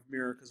branches off of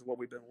Mirer because of what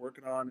we've been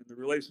working on and the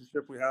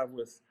relationship we have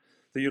with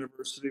the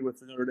university, with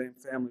the Notre Dame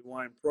Family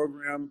Wine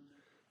Program.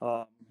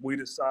 We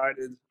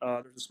decided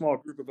there's a small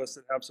group of us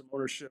that have some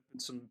ownership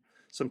and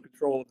some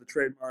control of the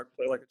trademark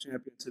Play Like a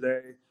Champion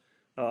Today.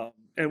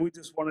 And we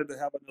just wanted to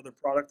have another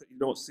product that you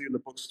don't see in the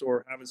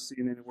bookstore, haven't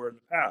seen anywhere in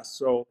the past.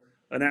 So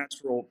a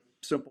natural,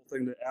 simple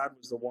thing to add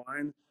was the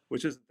wine,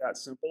 which isn't that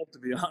simple, to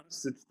be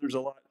honest. There's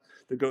a lot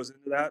that goes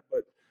into that,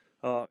 but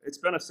it's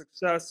been a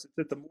success. It's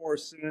at the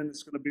Morrison.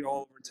 It's going to be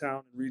all over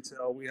town in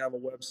retail. We have a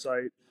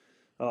website.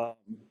 The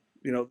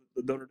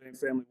Notre Dame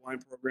Family Wine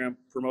Program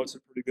promotes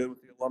it pretty good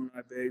with the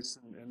alumni base,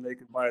 and they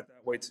can buy it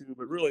that way too.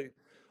 But really,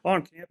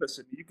 on campus,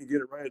 and you can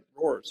get it right at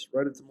Roars,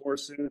 right at the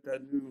Morrison, at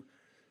that new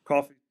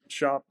coffee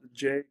shop, the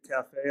J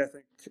Cafe, I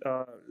think,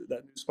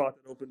 that new spot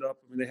that opened up.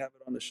 I mean, they have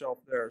it on the shelf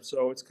there.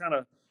 So it's kind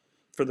of,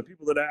 for the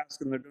people that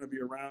ask and they're going to be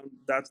around,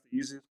 that's the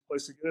easiest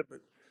place to get it. But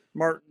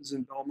Martin's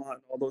and Belmont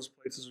and all those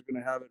places are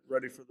going to have it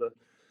ready for the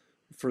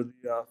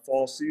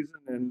fall season,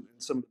 and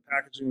some of the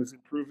packaging is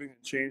improving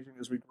and changing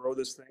as we grow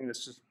this thing.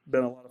 It's just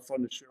been a lot of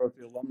fun to share with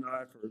the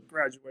alumni for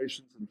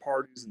graduations and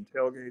parties and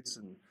tailgates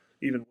and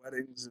even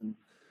weddings and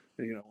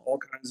all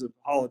kinds of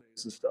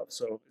holidays and stuff.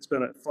 So it's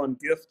been a fun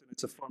gift, and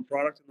it's a fun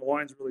product, and the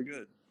wine's really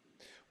good.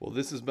 Well,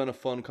 this has been a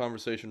fun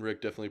conversation,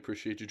 Rick. Definitely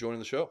appreciate you joining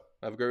the show.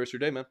 Have a great rest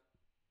of your day, man.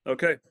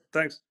 Okay,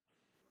 thanks.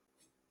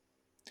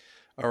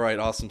 All right,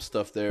 awesome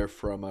stuff there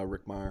from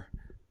Rick Mirer.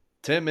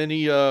 Tim,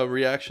 any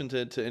reaction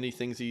to any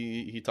things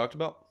he talked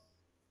about?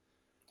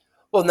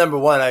 Well, number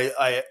one,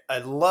 I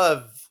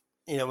love,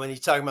 when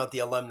he's talking about the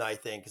alumni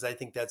thing, because I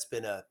think that's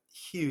been a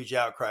huge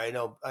outcry.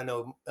 I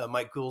know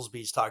Mike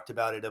Goolsby's talked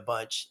about it a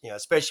bunch,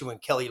 especially when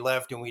Kelly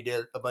left and we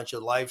did a bunch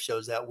of live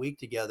shows that week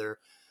together,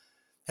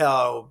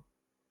 how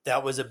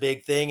that was a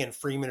big thing. And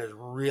Freeman has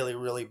really,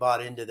 really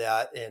bought into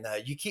that. And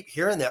you keep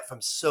hearing that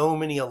from so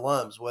many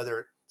alums,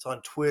 whether it's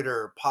on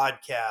Twitter,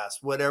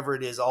 podcasts, whatever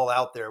it is, all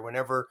out there.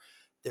 Whenever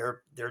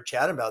they're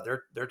chatting about,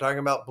 they're talking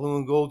about blue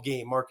and gold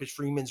game. Marcus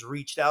Freeman's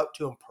reached out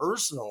to him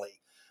personally,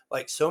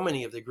 like so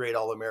many of the great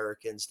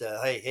All-Americans, to,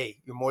 hey,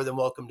 you're more than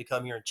welcome to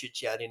come here and chit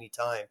chat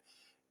anytime.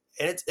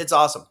 And it's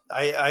awesome.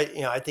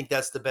 I think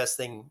that's the best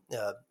thing,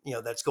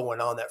 that's going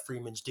on that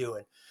Freeman's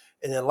doing.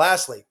 And then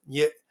lastly,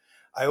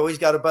 I always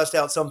got to bust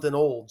out something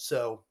old.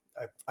 So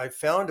I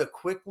found a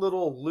quick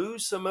little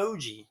loose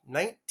emoji,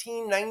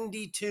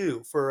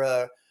 1992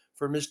 for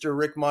Mr.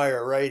 Rick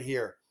Mirer right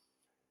here.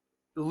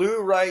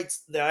 Lou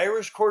writes, the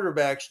Irish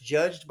quarterbacks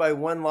judged by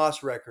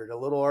one-loss record, a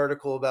little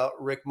article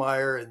about Rick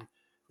Mirer, and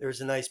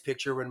there's a nice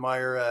picture when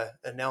Mirer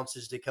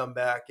announces to come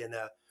back. And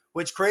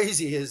what's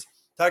crazy is,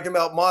 talking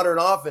about modern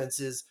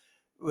offenses,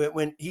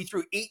 when he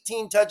threw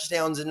 18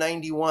 touchdowns in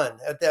 91,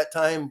 at that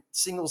time,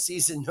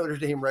 single-season Notre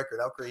Dame record.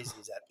 How crazy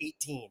is that?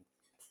 18.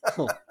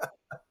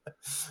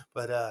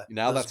 But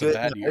now that's good. a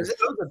bad year. It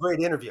was a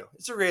great interview.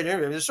 It's a great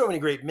interview. There's so many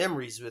great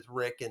memories with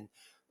Rick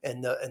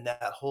and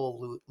that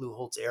whole Lou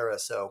Holtz era.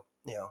 So,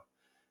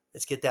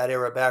 let's get that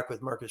era back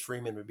with Marcus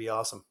Freeman would be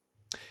awesome.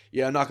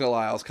 Yeah, I'm not gonna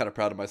lie, I was kind of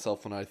proud of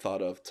myself when I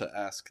thought of to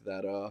ask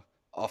that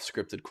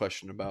off-scripted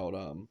question about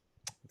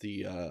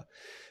the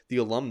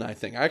alumni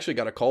thing. I actually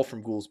got a call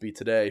from Goolsby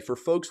today. For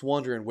folks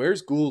wondering,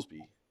 where's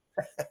Goolsby?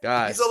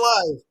 Guys, He's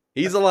alive.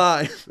 He's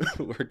alive.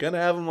 We're gonna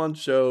have him on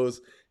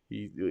shows.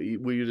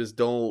 We just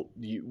don't.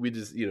 We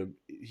just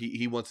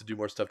he wants to do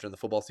more stuff during the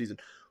football season.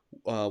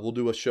 We'll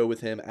do a show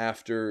with him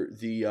after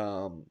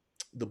the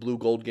blue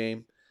gold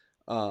game.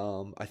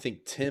 I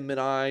think Tim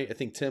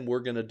we're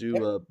gonna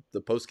do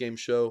the post game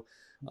show,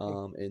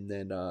 and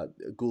then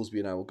Goolsby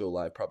and I will go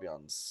live probably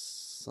on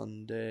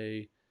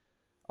Sunday.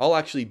 I'll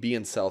actually be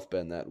in South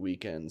Bend that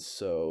weekend,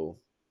 so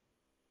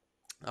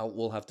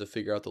we'll have to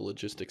figure out the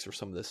logistics for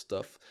some of this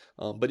stuff.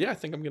 But yeah, I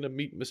think I'm gonna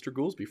meet Mr.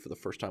 Goolsby for the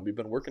first time. We've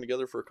been working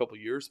together for a couple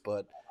years,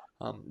 but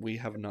we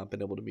have not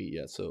been able to meet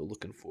yet. So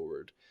looking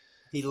forward.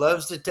 He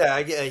loves to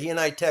tag. He and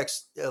I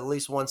text at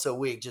least once a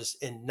week.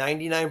 Just in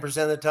 99%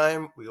 of the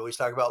time, we always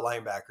talk about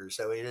linebackers.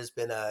 So it has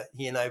been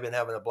he and I have been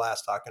having a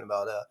blast talking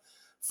about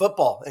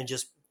football and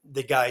just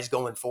the guys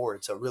going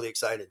forward. So really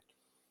excited.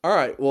 All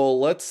right.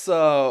 Well, let's.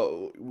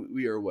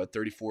 We are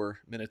 34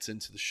 minutes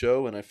into the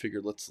show, and I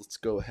figured let's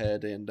go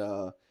ahead and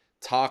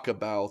talk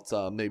about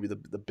maybe the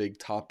big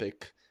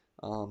topic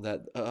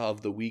that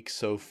of the week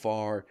so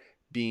far,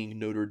 being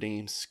Notre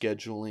Dame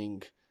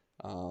scheduling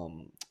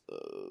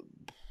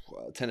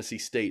Tennessee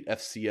State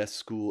FCS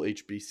school,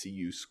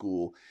 HBCU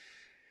school.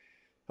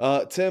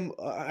 Tim,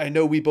 I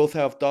know we both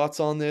have thoughts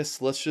on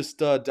this. Let's just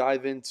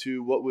dive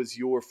into what was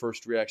your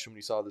first reaction when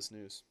you saw this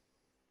news.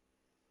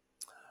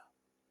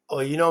 Oh,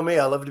 you know me,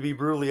 I love to be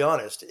brutally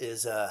honest,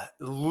 is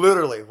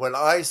literally when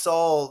I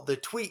saw the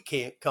tweet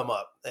come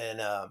up,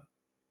 and I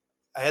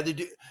had to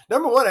do,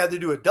 number one, I had to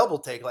do a double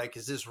take, like,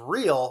 is this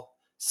real?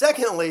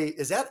 Secondly,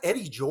 is that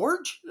Eddie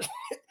George?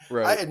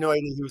 Right. I had no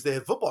idea he was the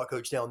head football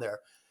coach down there.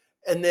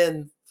 And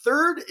then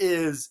third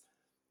is,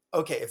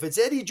 okay, if it's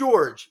Eddie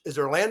George, is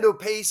Orlando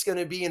Pace going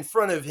to be in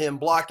front of him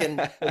blocking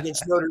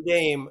against Notre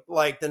Dame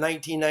like the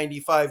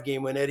 1995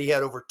 game when Eddie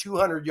had over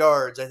 200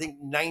 yards? I think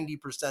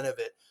 90% of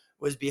it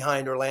was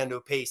behind Orlando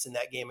Pace in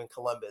that game in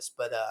Columbus.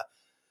 But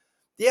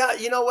yeah,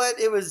 you know what?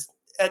 It was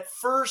at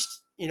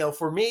first,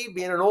 for me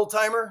being an old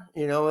timer,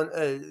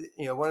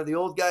 one of the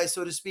old guys,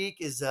 so to speak,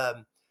 is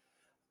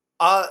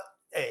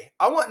hey,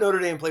 I want Notre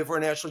Dame to play for a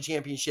national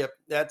championship.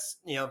 That's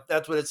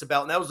what it's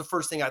about. And that was the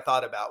first thing I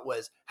thought about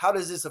was how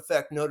does this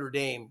affect Notre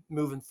Dame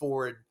moving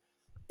forward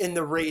in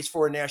the race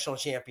for a national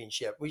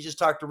championship? We just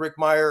talked to Rick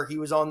Mirer. He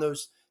was on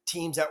those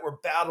teams that were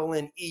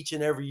battling each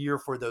and every year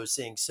for those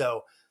things.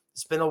 So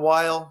it's been a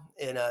while,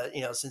 and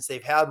since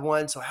they've had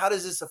one. So how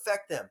does this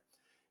affect them?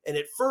 And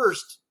at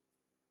first,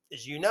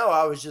 as you know,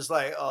 I was just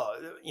like,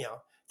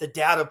 the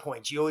data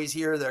points. You always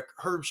hear the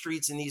Herb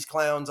Streets and these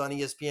clowns on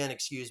ESPN,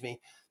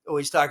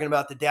 always talking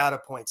about the data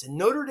points. And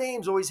Notre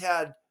Dame's always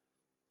had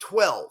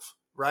 12,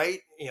 right?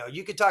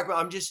 You could talk about,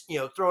 I'm just,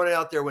 throwing it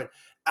out there when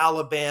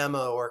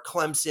Alabama or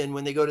Clemson,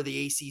 when they go to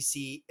the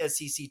ACC,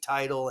 SEC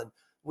title, and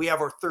we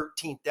have our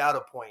 13th data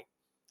point.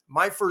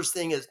 My first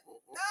thing is,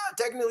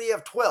 technically you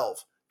have 12.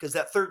 Because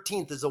that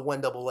 13th is a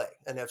 1AA,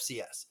 an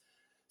FCS.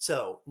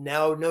 So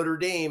now Notre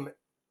Dame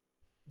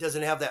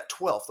doesn't have that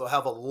 12th. They'll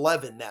have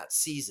 11 that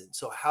season.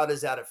 So how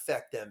does that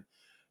affect them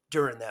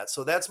during that?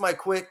 So that's my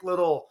quick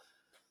little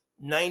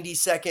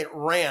 90-second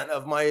rant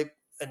of my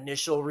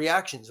initial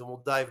reactions, and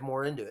we'll dive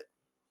more into it.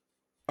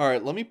 All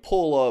right, let me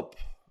pull up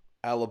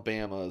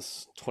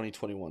Alabama's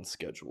 2021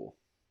 schedule.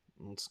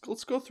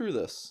 Let's go through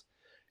this.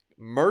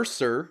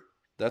 Mercer,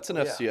 that's an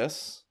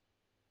FCS.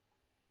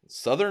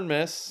 Southern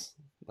Miss,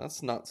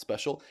 that's not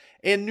special.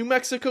 And New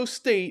Mexico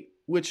State,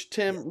 which,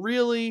 Tim,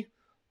 really,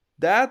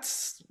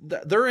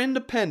 they're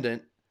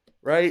independent,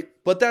 right?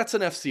 But that's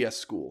an FCS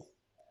school.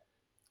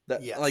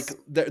 Like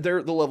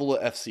they're the level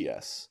of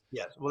FCS.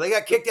 Yes. Well, they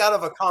got kicked out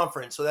of a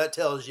conference, so that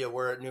tells you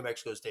where New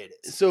Mexico State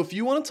is. So if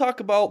you want to talk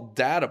about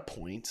data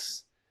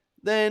points,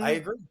 then I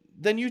agree.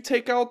 Then you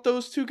take out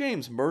those two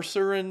games,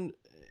 Mercer and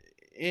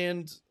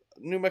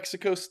New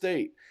Mexico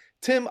State.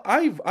 Tim,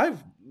 I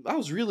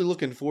was really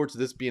looking forward to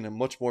this being a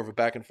much more of a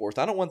back and forth.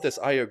 I don't want this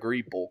I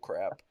agree bull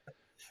crap.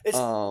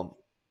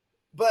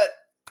 But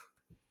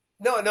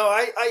no,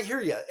 I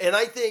hear you. And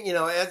I think,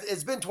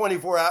 it's been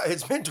 24 hours.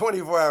 It's been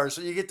 24 hours.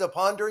 So you get to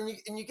ponder and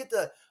you get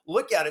to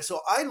look at it.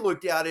 So I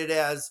looked at it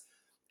as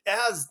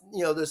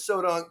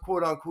the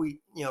quote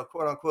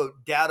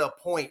unquote data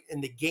point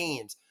in the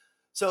games.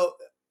 So,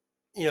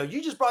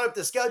 you just brought up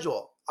the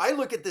schedule. I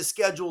look at the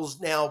schedules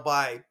now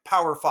by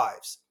Power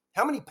Fives.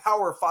 How many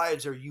Power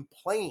Fives are you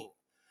playing?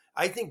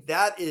 I think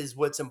that is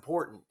what's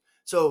important.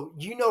 So,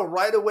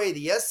 right away,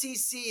 the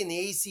SEC and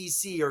the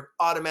ACC are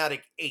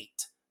automatic 8.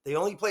 They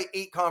only play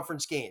 8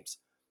 conference games.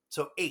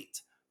 So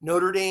 8.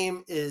 Notre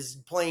Dame is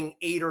playing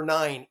 8 or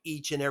 9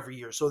 each and every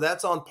year. So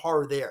that's on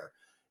par there.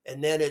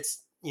 And then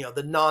it's,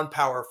 the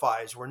non-Power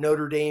Fives where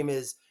Notre Dame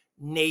is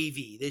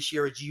Navy. This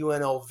year it's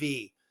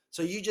UNLV.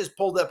 So you just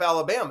pulled up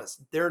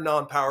Alabama's. Their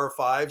non-Power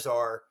Fives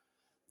are,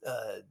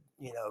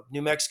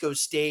 New Mexico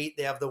State.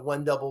 They have the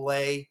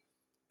 1AA.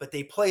 But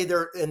they play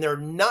they're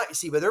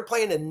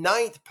playing a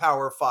 9th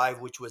Power 5,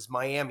 which was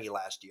Miami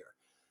last year.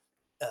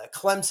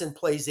 Clemson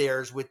plays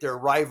theirs with their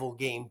rival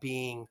game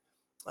being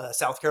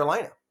South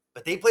Carolina.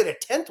 But they played a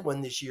 10th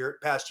one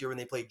past year when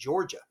they played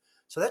Georgia.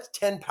 So that's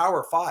 10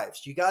 Power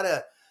 5s. You got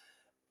to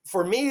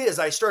for me, as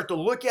I start to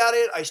look at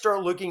it, I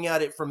start looking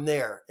at it from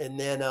there. And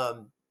then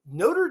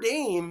Notre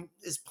Dame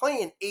is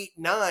playing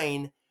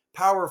 8-9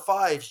 Power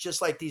Fives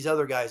just like these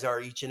other guys are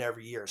each and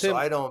every year. Tim, So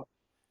I don't.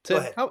 Go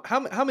Tim,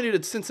 ahead. how many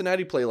did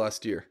Cincinnati play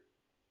last year?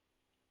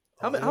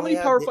 How many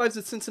Yeah, Power Fives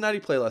did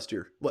Cincinnati play last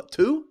year? What,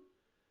 2?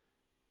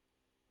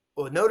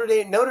 Well, Notre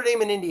Dame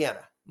and Indiana.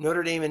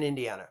 Notre Dame and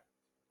Indiana.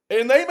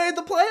 And they made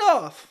the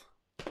playoff.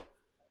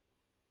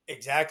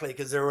 Exactly,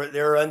 because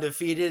they're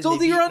undefeated. So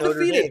they you're beat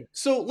Notre undefeated. Dame.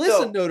 So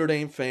listen, Notre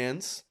Dame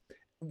fans.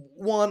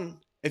 One,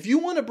 if you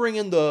want to bring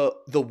in the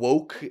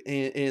woke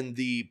and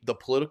the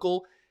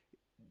political,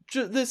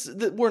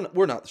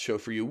 we're not the show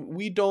for you.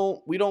 We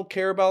don't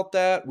care about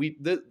that.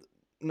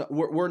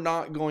 We're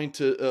not going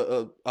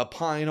to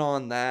opine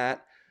on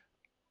that.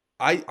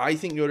 I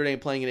think Notre Dame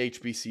playing an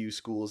HBCU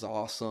school is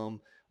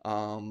awesome.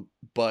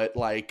 But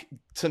like,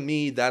 to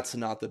me, that's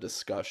not the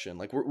discussion.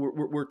 Like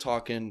we're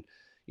talking,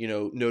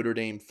 Notre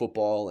Dame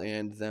football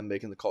and them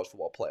making the college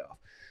football playoff.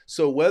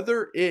 So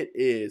whether it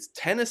is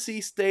Tennessee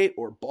State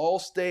or Ball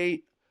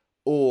State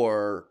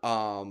or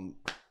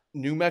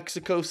New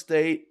Mexico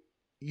State,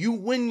 you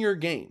win your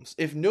games.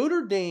 If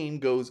Notre Dame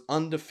goes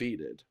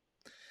undefeated,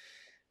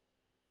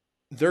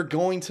 they're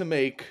going to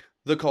make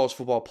the college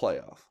football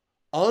playoff.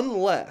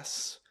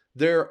 Unless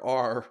there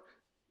are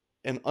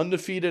an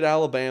undefeated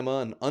Alabama,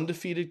 an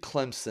undefeated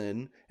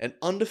Clemson, an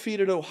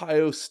undefeated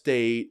Ohio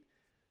State,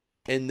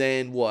 and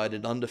then what?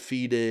 An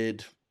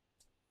undefeated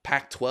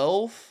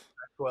Pac-12?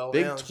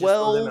 Big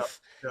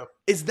 12? Yeah.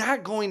 Is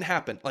that going to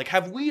happen? Like,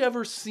 have we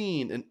ever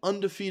seen an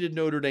undefeated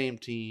Notre Dame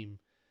team,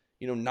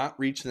 not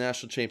reach the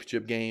national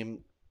championship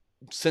game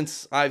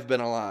since I've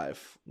been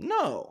alive?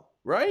 No,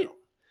 right?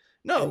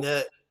 No.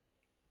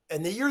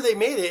 And the year they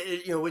made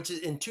it, which is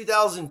in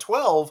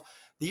 2012,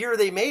 the year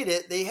they made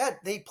it,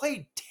 they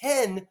played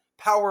 10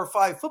 Power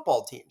 5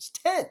 football teams,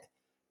 10,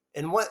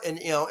 and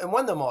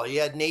won them all.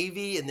 You had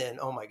Navy, and then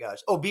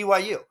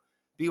BYU.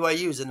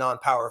 BYU is a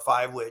non-Power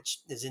 5, which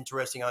is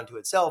interesting unto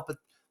itself, but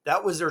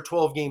that was their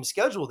 12-game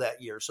schedule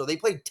that year. So they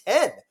played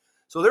 10.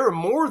 So they were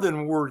more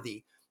than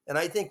worthy. And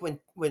I think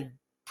when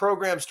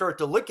programs start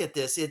to look at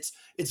this,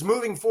 it's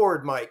moving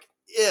forward, Mike.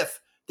 If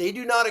they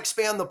do not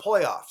expand the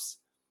playoffs,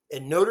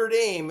 and Notre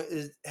Dame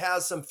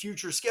has some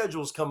future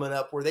schedules coming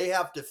up where they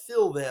have to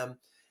fill them.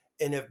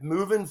 And if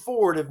moving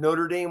forward, if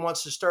Notre Dame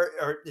wants to start,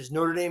 or is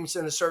Notre Dame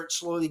going to start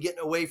slowly getting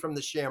away from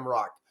the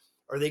Shamrock?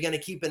 Are they going to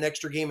keep an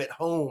extra game at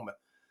home,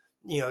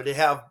 to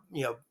have,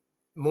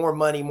 more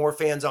money, more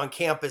fans on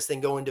campus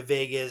than going to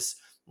Vegas,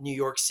 New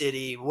York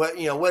City,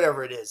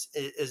 whatever it is,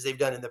 as they've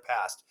done in the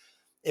past.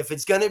 If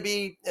it's going to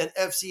be an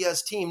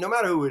FCS team, no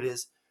matter who it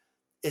is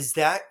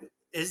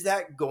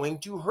that going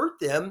to hurt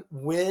them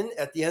when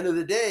at the end of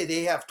the day,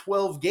 they have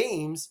 12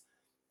 games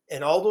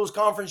and all those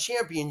conference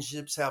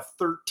championships have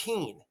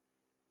 13,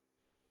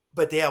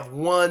 but they have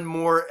one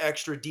more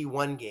extra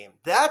D1 game.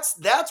 That's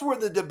where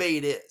the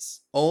debate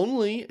is.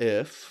 Only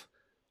if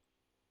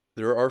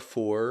there are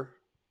 4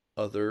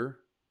 other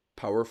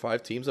Power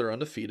 5 teams that are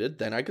undefeated,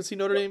 then I could see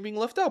Notre Dame being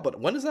left out. But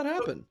when does that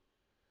happen?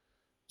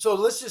 So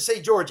let's just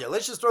say Georgia.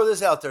 Let's just throw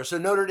this out there. So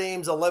Notre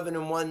Dame's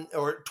 11-1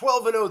 or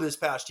 12-0 this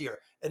past year,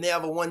 and they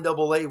have a 1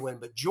 AA win.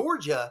 But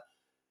Georgia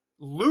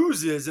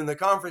loses in the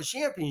conference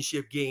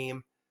championship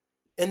game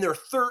in their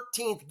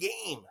 13th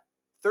game.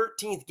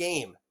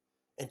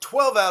 And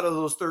 12 out of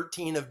those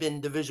 13 have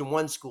been Division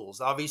I schools.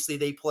 Obviously,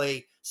 they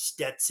play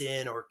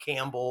Stetson or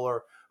Campbell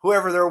or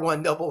whoever their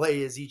 1 AA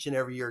is each and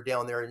every year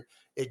down there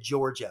at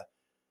Georgia.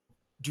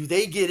 Do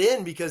they get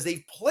in because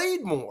they've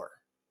played more?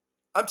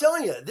 I'm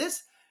telling you,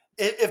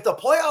 if the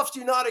playoffs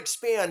do not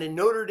expand and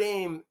Notre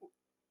Dame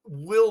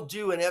will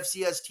do an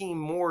FCS team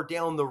more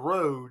down the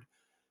road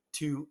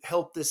to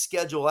help the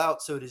schedule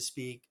out, so to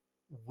speak,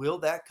 will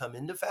that come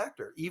into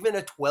factor? Even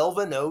a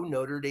 12-0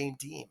 Notre Dame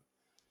team.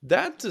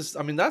 That's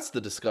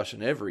the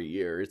discussion every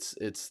year.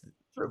 It's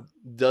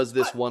does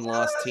this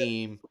one-loss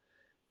team?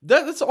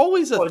 That's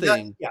always a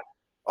thing. Yeah.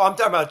 Oh, I'm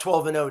talking about a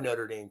 12-0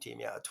 Notre Dame team.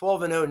 Yeah, a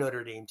 12-0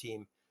 Notre Dame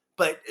team.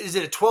 But is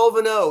it a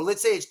 12-0?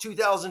 Let's say it's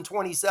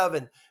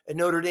 2027 and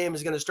Notre Dame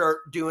is going to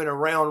start doing a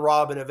round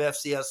robin of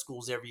FCS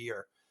schools every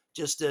year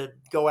just to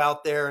go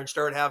out there and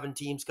start having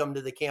teams come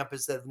to the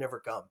campus that have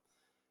never come.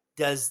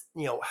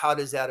 How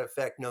does that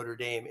affect Notre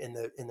Dame in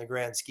the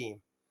grand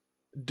scheme?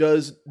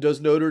 Does a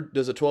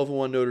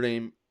 12-1 Notre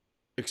Dame,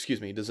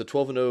 does a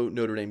 12-0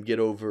 Notre Dame get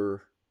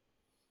over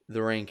the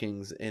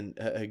rankings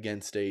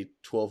against a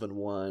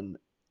 12-1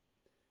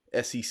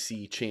 SEC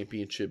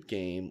championship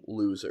game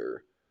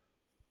loser?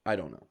 I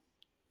don't know.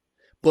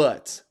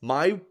 But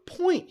my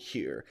point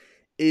here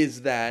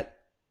is that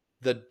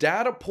the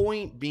data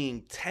point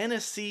being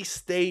Tennessee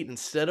State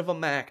instead of a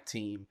MAC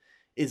team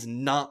is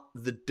not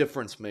the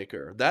difference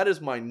maker. That is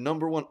my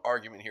number one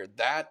argument here.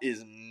 That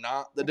is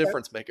not the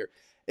difference maker.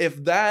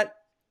 If that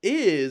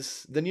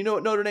is, then you know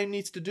what Notre Dame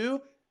needs to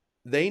do?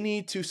 They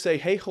need to say,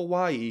 hey,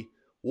 Hawaii,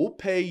 we'll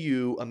pay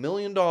you $1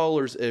 million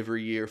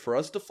every year for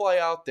us to fly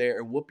out there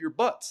and whoop your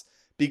butts.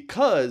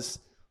 Because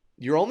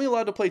you're only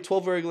allowed to play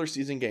 12 regular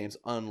season games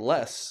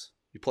unless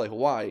You play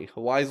Hawaii.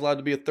 Hawaii's allowed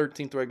to be a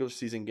 13th regular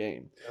season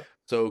game. Yep.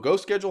 So go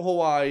schedule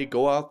Hawaii,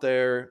 go out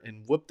there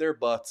and whoop their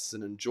butts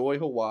and enjoy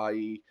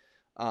Hawaii.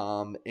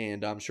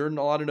 And I'm sure a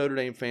lot of Notre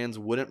Dame fans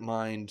wouldn't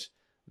mind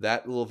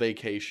that little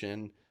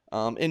vacation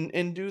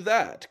and do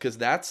that, because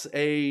that's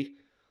a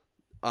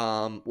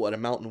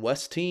Mountain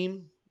West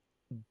team.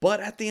 But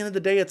at the end of the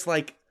day, it's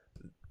like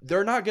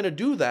they're not going to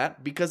do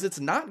that because it's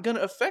not going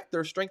to affect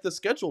their strength of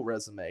schedule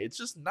resume. It's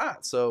just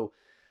not. So,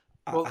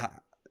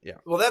 yeah.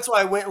 Well, that's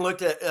why I went and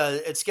looked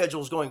at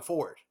schedules going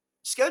forward.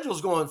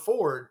 Schedules going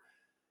forward,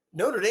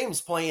 Notre Dame's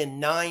playing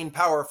 9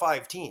 Power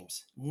 5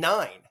 teams.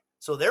 9.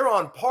 So they're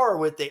on par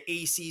with the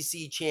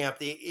ACC champ,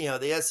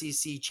 the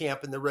SEC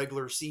champ in the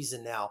regular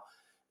season now.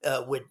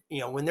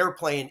 When they're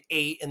playing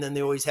 8, and then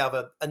they always have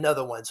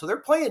another one. So they're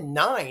playing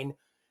 9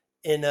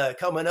 in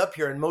coming up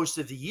here in most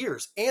of the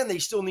years, and they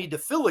still need to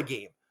fill a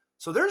game.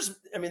 So there's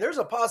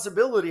a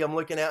possibility I'm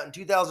looking at in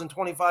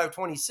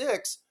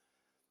 2025-26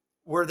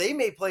 where they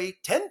may play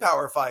 10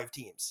 Power 5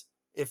 teams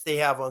if they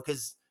have one,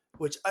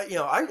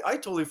 I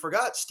totally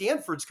forgot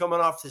Stanford's coming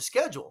off the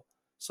schedule.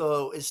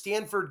 So is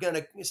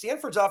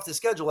Stanford's off the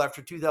schedule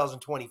after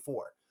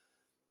 2024.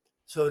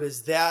 So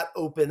does that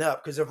open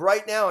up? Because if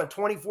right now in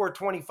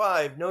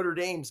 24-25, Notre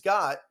Dame's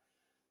got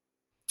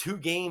 2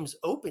 games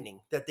opening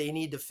that they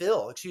need to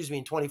fill.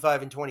 In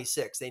 25 and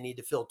 26, they need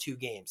to fill 2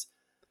 games.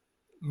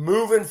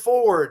 Moving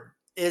forward,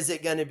 is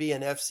it going to be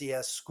an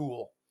FCS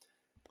school?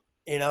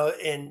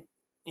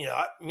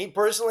 Me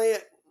personally,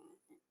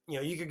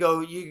 you could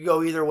go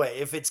either way.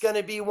 If it's going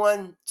to be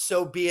one,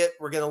 so be it.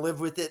 We're going to live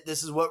with it.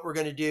 This is what we're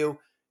going to do,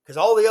 because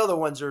all the other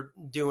ones are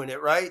doing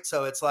it, right?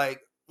 So it's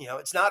like,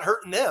 it's not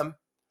hurting them.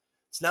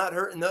 It's not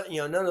hurting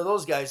none of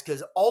those guys,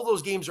 because all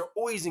those games are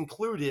always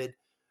included,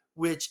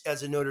 which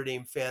as a Notre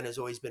Dame fan has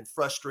always been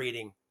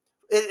frustrating.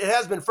 It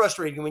has been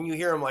frustrating when you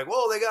hear them like,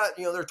 well, they got,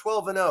 they're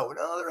 12-0. No,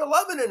 they're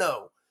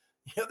 11-0.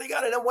 They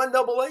got a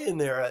 1AA in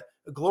there, a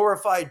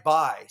glorified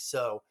bye.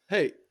 So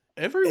hey,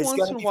 every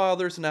once in a while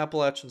there's an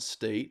Appalachian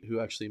State who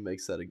actually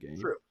makes that a game.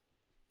 True.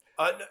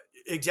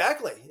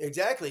 Exactly.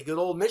 Good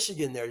old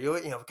Michigan there.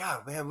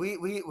 God, man,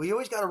 we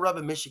always got to rub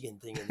a Michigan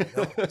thing in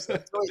there. So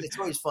it's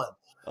always fun.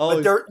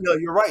 But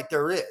you're right,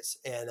 there is.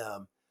 And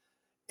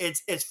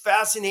it's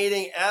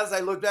fascinating as I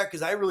look back,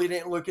 because I really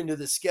didn't look into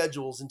the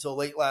schedules until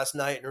late last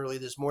night and early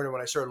this morning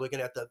when I started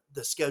looking at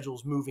the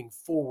schedules moving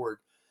forward.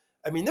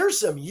 I mean, there's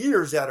some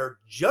years that are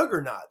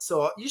juggernauts.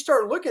 So you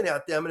start looking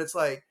at them and it's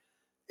like,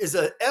 is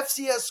a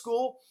FCS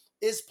school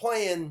is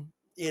playing,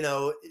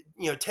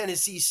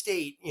 Tennessee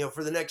State,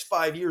 for the next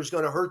 5 years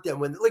going to hurt them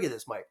when, look at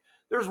this, Mike.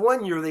 There's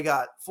one year they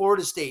got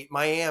Florida State,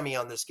 Miami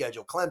on the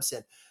schedule,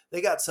 Clemson.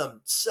 They got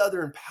some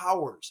Southern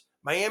powers.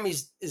 Miami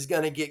is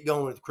going to get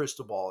going with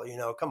Cristobal.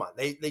 Come on,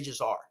 they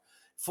just are.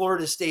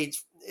 Florida State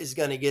is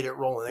going to get it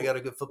rolling. They got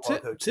a good football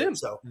coach. Tim,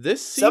 so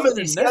this season some of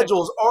these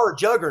schedules are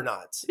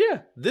juggernauts.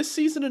 Yeah, this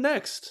season and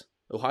next,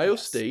 Ohio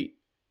State,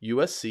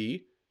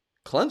 USC,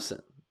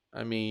 Clemson.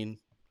 I mean,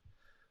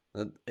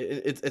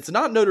 it's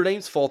not Notre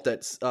Dame's fault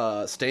that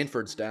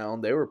Stanford's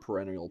down. They were a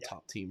perennial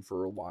top team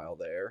for a while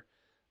there.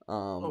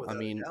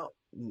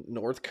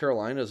 North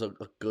Carolina is a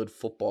good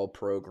football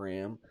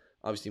program.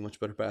 Obviously, much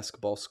better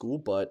basketball school,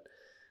 but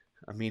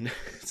I mean,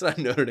 it's not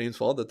Notre Dame's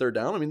fault that they're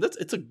down. I mean,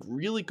 it's a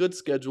really good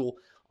schedule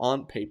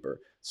on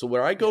paper. So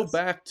where I go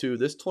back to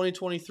this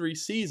 2023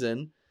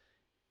 season,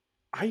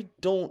 I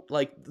don't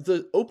like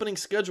the opening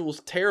schedule was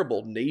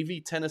terrible.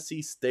 Navy,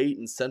 Tennessee State,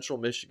 and Central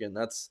Michigan.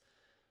 That's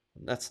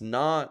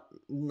not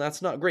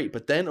great.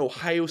 But then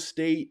Ohio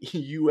State,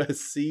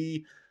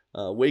 USC,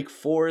 Wake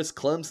Forest,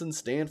 Clemson,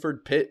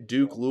 Stanford, Pitt,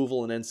 Duke,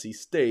 Louisville, and NC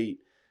State.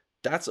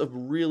 That's a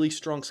really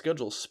strong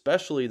schedule,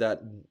 especially that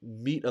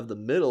meat of the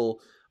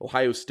middle,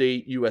 Ohio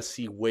State,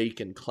 USC, Wake,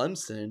 and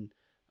Clemson.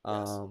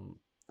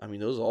 I mean,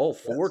 those all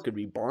 4 could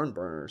be barn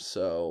burners.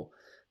 So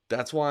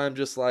that's why I'm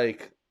just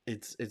like,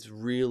 it's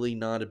really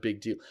not a big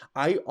deal.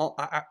 I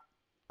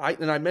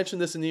mentioned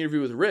this in the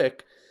interview with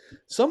Rick.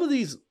 Some of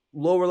these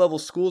lower level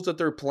schools that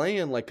they're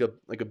playing, like a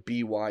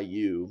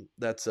BYU,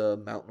 that's a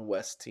Mountain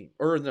West team,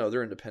 or no,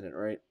 they're independent,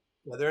 right?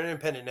 Yeah, they're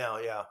independent now.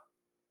 Yeah.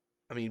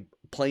 I mean,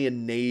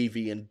 playing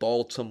Navy in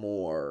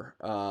Baltimore,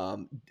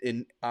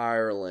 in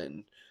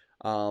Ireland,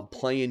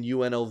 playing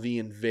UNLV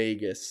in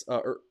Vegas.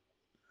 I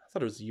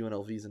thought it was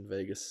UNLV's in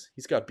Vegas.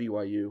 He's got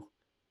BYU.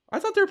 I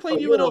thought they were playing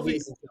UNLV.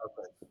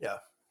 Yeah.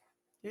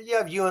 You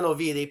have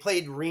UNLV. They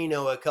played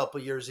Reno a couple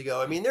years ago.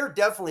 I mean, they're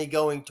definitely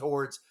going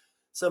towards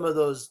some of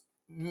those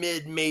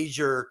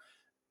mid-major,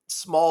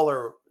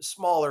 smaller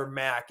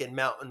MAC and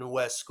Mountain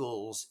West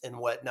schools and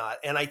whatnot.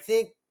 And I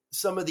think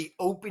some of the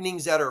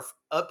openings that are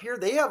up here,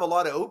 they have a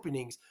lot of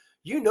openings.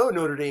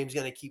 Notre Dame's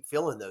going to keep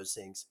filling those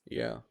things.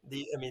 Yeah.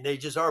 They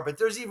just are. But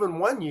there's even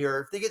one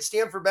year, if they get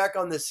Stanford back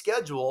on this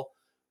schedule,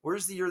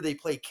 where's the year they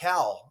play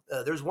Cal?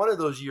 There's one of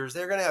those years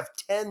they're going to have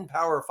 10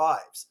 Power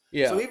 5s.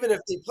 Yeah. So even if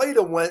they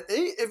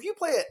if you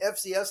play at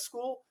FCS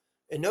school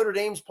and Notre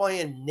Dame's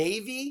playing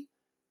Navy,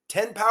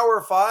 10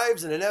 Power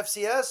 5s and an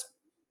FCS,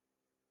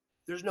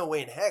 there's no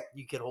way in heck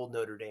you could hold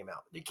Notre Dame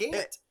out. You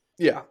can't.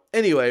 Yeah.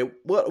 Anyway,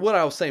 what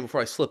I was saying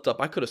before I slipped up,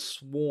 I could have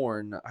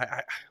sworn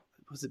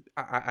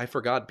I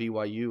forgot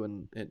BYU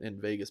in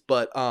Vegas,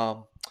 but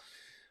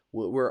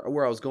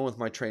where I was going with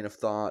my train of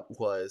thought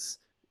was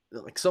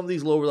like some of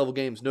these lower level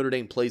games, Notre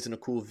Dame plays in a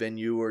cool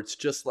venue, or it's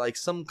just like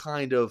some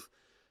kind of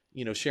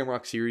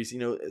Shamrock Series,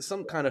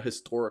 some kind of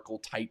historical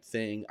type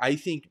thing. I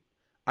think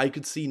I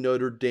could see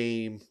Notre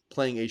Dame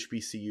playing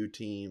HBCU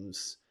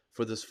teams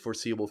for this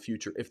foreseeable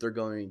future if they're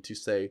going to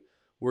say,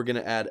 we're going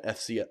to add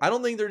FCS. I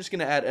don't think they're just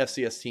going to add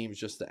FCS teams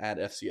just to add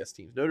FCS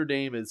teams. Notre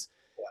Dame is,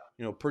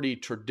 pretty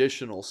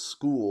traditional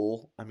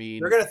school. I mean,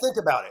 they're going to think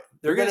about it.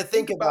 They're going to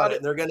think about it.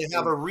 And they're going to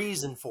have a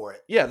reason for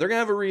it. Yeah, they're going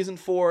to have a reason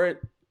for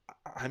it.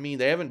 I mean,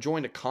 they haven't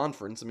joined a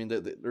conference. I mean,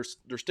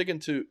 they're sticking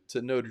to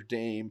Notre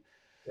Dame.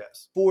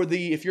 Yes.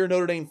 If you're a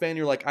Notre Dame fan,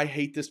 you're like, I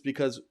hate this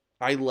because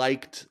I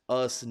liked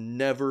us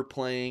never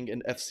playing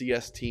an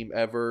FCS team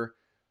ever.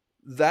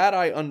 That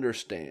I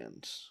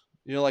understand.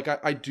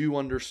 I do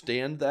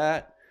understand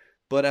that.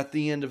 But at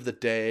the end of the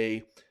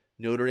day,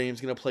 Notre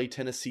Dame's going to play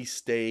Tennessee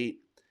State.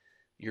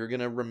 You're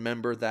going to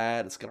remember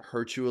that. It's going to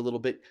hurt you a little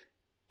bit.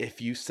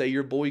 If you say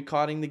you're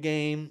boycotting the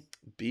game,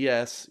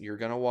 BS. You're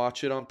going to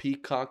watch it on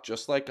Peacock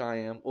just like I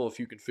am. Well, if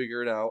you can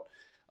figure it out.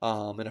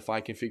 And if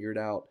I can figure it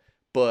out.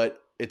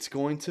 But it's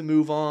going to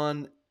move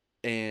on.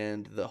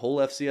 And the whole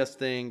FCS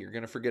thing, you're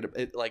going to forget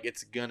it.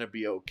 It's going to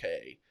be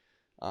okay.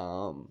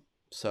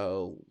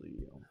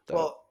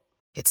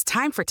 It's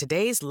time for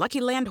today's Lucky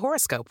Land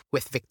horoscope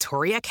with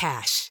Victoria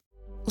Cash.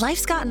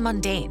 Life's gotten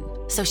mundane,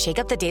 so shake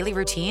up the daily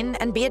routine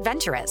and be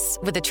adventurous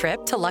with a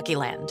trip to Lucky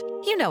Land.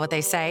 You know what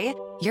they say,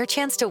 your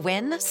chance to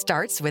win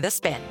starts with a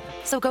spin.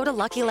 So go to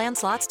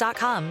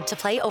LuckyLandSlots.com to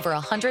play over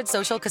 100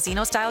 social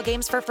casino-style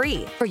games for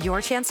free for your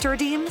chance to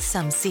redeem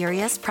some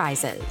serious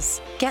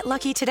prizes. Get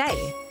lucky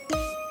today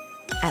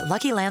at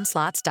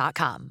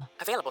LuckyLandSlots.com.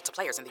 Available to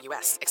players in the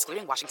U.S.,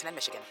 excluding Washington and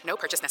Michigan. No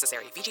purchase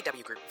necessary.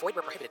 VGW Group. Void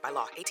where prohibited by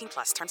law.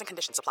 18+. Terms and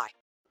conditions apply.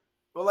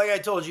 Well, like I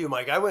told you,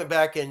 Mike, I went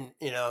back and,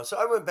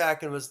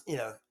 was,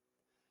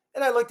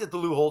 and I looked at the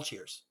Lou Holtz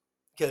years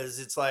because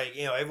it's like,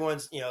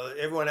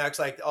 everyone acts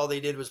like all they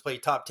did was play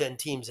top 10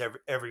 teams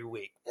every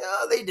week.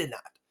 No, they did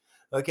not.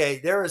 Okay.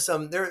 There were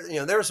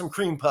some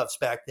cream puffs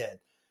back then.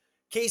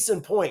 Case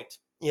in point,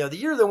 the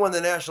year they won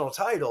the national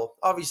title,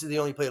 obviously they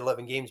only played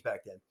 11 games back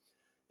then,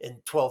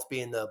 and 12th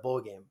being the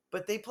bowl game,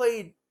 but they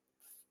played,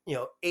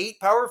 8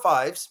 Power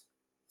Fives,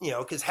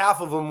 because half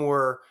of them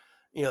were,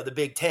 the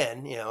Big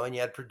Ten, and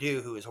you had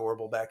Purdue, who was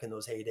horrible back in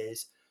those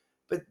heydays.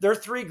 But they're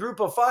 3 Group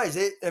of Fives.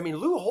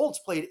 Lou Holtz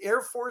played Air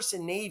Force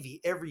and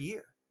Navy every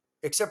year,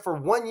 except for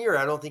 1 year.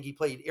 I don't think he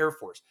played Air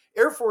Force.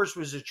 Air Force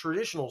was a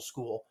traditional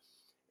school,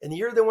 and the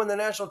year they won the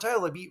national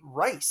title, they beat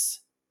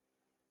Rice.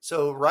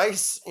 So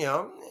Rice,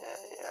 I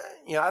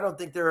don't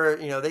think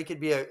they could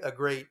be a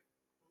great,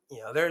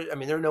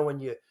 they're no one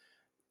you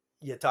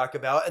talk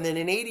about. And then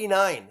in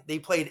 '89, they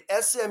played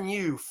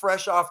SMU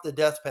fresh off the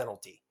death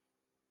penalty.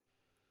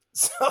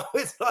 So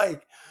it's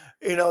like,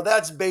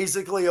 that's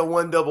basically a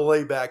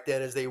 1AA back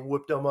then as they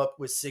whipped them up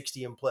with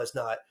 60 and plus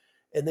not.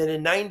 And then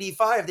in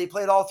 '95, they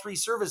played all 3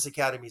 service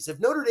academies. If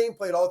Notre Dame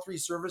played all 3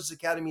 service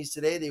academies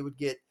today, they would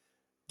get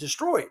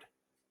destroyed.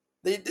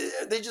 They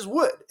just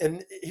would.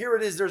 And here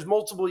it is. There's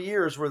multiple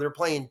years where they're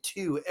playing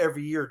 2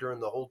 every year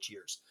during the Holtz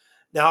years.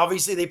 Now,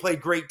 obviously, they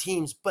played great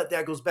teams, but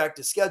that goes back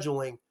to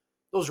scheduling.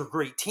 Those were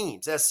great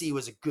teams. SC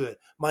was good.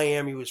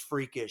 Miami was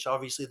freakish.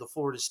 Obviously, the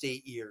Florida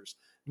State years.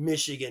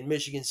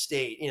 Michigan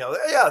State,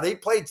 they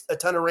played a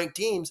ton of ranked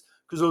teams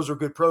because those were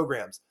good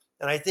programs.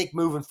 And I think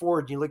moving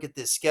forward, you look at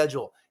this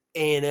schedule,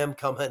 A&M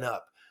coming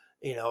up,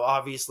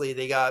 obviously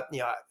they got,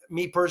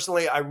 me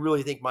personally, I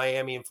really think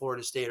Miami and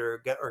Florida State are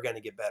going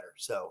to get better.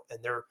 So, and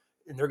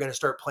they're going to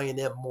start playing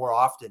them more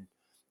often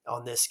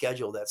on this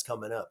schedule that's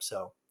coming up.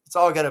 So it's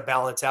all going to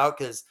balance out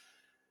because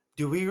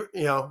do we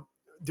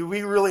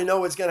really know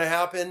what's going to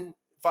happen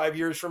 5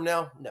 years from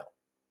now? No.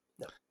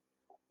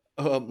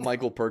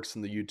 Michael Perks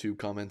in the YouTube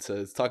comment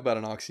says, talk about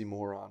an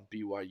oxymoron,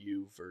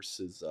 BYU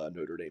versus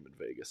Notre Dame in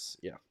Vegas.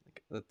 Yeah,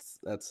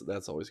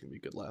 that's always going to be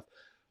a good laugh.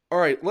 All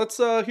right, let's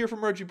hear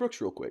from Reggie Brooks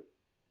real quick.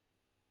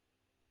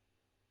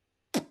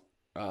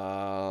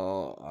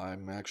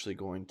 I'm actually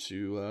going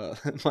to,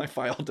 my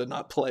file did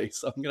not play,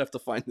 so I'm going to have to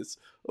find this.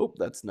 Oh,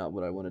 that's not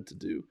what I wanted to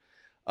do.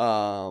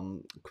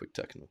 Quick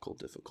technical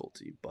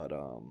difficulty, but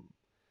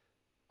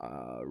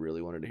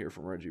really wanted to hear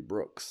from Reggie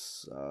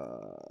Brooks.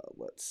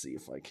 Let's see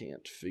if I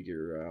can't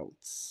figure out.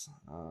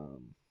 All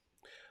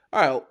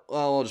right,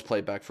 I'll just play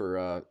it back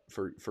for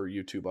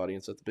YouTube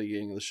audience at the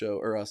beginning of the show,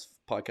 or us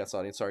podcast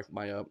audience. Sorry,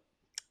 my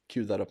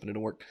queued that up and it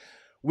didn't work.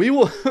 We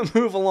will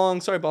move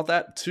along. Sorry about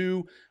that.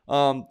 To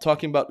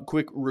talking about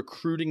quick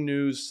recruiting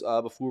news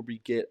before we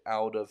get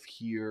out of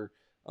here.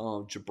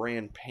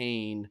 Jabran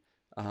Payne,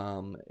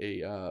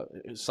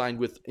 signed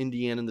with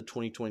Indiana in the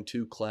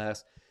 2022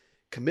 class.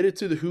 Committed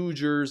to the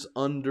Hoosiers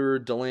under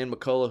Deland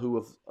McCullough,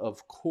 who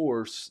of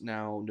course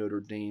now Notre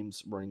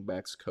Dame's running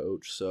backs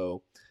coach.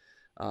 So,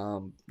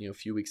 a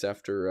few weeks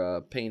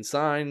after Payne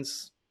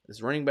signs,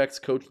 his running backs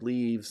coach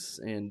leaves,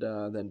 and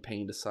then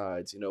Payne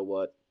decides, you know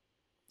what,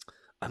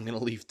 I'm going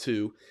to leave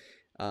 2.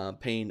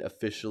 Payne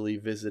officially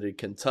visited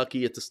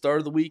Kentucky at the start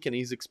of the week, and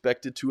he's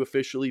expected to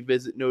officially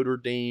visit Notre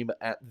Dame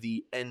at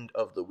the end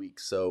of the week.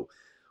 So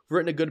we've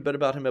written a good bit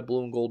about him at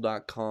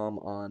blueandgold.com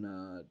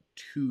on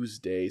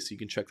Tuesday, so you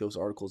can check those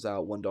articles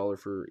out. $1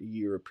 for a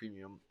year of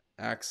premium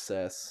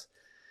access.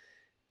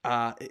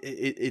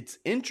 It's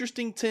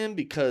interesting, Tim,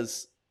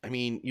 because, I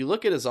mean, you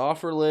look at his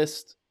offer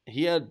list,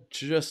 he had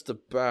just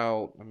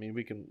about, I mean,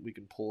 we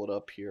can pull it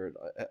up here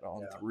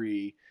on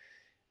 3.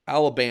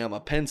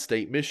 Alabama, Penn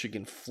State,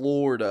 Michigan,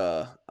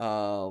 Florida,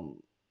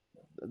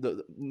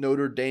 the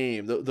Notre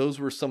Dame. Those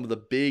were some of the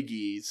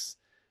biggies.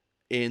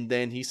 And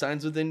then he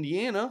signs with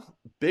Indiana.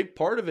 Big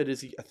part of it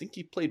is I think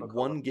he played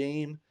one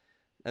game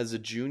as a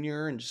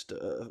junior and just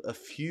a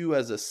few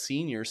as a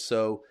senior.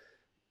 So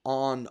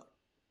on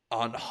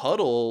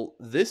Huddle,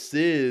 this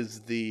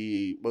is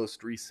the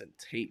most recent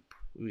tape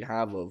we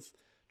have of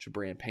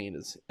Jabran Payne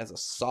as a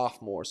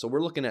sophomore. So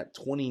we're looking at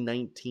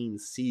 2019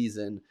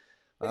 season.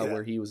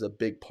 Where he was a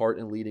big part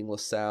in leading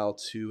LaSalle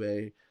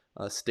to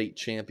a state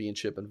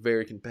championship and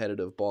very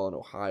competitive ball in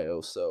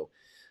Ohio. So,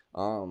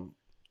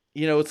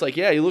 it's like,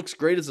 he looks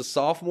great as a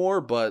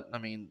sophomore, but, I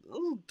mean,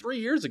 3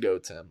 years ago,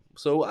 Tim.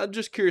 So I'm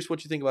just curious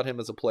what you think about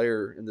him as a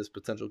player in this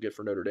potential get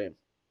for Notre Dame.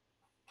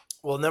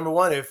 Well, number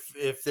one,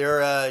 if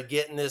they're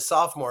getting this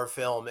sophomore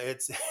film,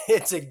 it's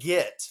a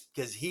get,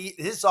 because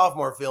his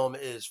sophomore film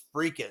is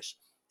freakish.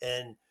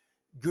 And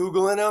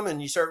Googling him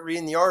and you start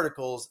reading the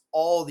articles,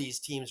 all these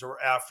teams were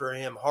after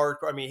him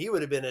hardcore. I mean, he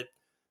would have been a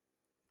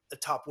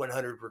top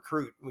 100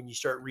 recruit when you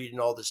start reading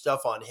all the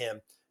stuff on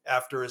him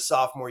after his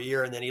sophomore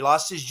year. And then he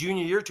lost his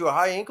junior year to a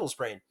high ankle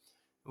sprain,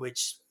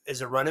 which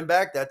as a running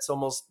back, that's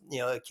almost,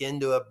 akin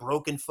to a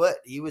broken foot.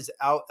 He was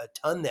out a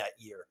ton that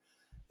year.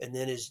 And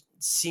then his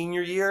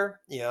senior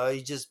year,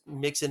 he just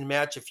mix and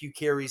match a few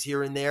carries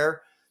here and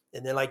there.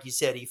 And then, like you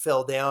said, he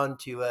fell down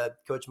to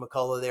Coach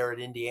McCullough there at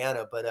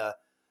Indiana. But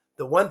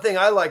the one thing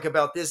I like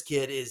about this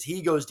kid is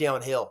he goes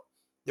downhill.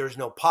 There's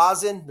no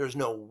pausing. There's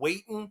no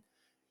waiting.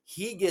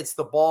 He gets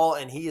the ball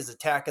and he is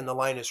attacking the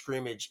line of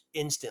scrimmage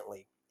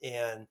instantly.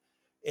 And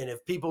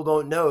if people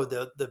don't know,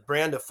 the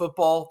brand of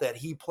football that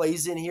he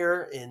plays in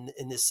here in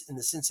the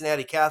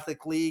Cincinnati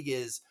Catholic League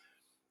is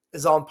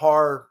on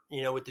par,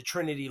 with the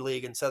Trinity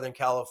League in Southern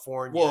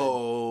California.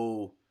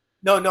 Whoa.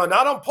 No,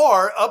 not on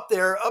par. Up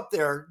there.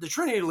 The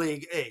Trinity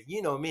League. Hey,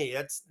 you know me.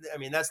 That's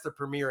the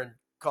premier in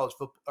college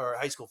football or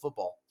high school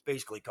football.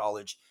 Basically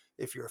college.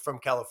 If you're from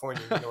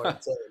California, you know what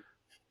I'm saying.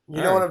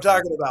 You know what I'm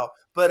talking about.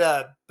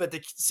 But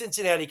the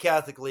Cincinnati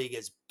Catholic League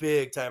is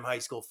big time high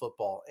school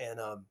football, and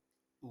a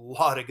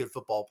lot of good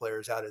football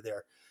players out of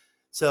there.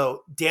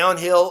 So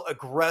downhill,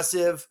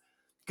 aggressive,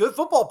 good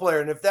football player.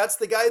 And if that's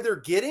the guy they're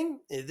getting,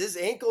 if this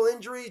ankle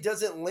injury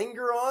doesn't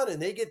linger on,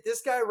 and they get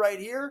this guy right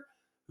here,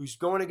 who's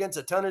going against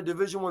a ton of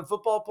Division I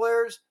football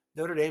players,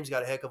 Notre Dame's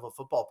got a heck of a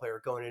football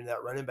player going into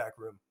that running back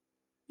room.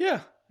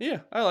 Yeah,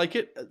 I like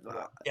it.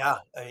 Yeah,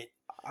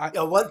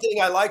 one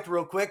thing I liked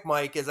real quick,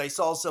 Mike, is I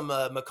saw some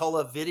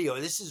McCullough video.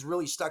 This is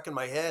really stuck in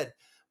my head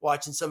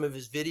watching some of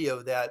his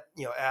video that,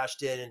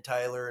 Ashton and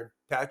Tyler and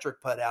Patrick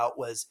put out,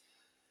 was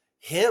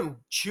him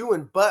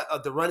chewing butt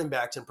of the running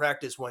backs in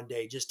practice one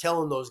day, just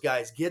telling those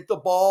guys, get the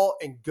ball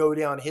and go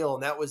downhill.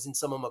 And that was in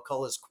some of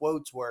McCullough's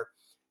quotes where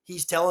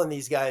he's telling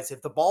these guys,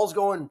 if the ball's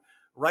going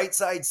right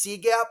side C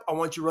gap, I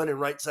want you running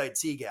right side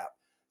C gap.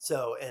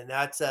 So, and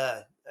that's,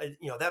 that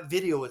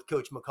video with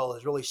Coach McCullough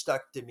has really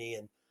stuck to me.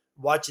 And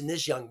watching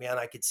this young man,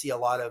 I could see a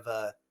lot of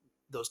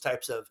those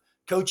types of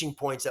coaching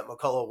points that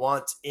McCullough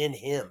wants in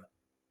him.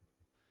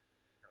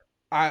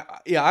 I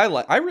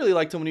really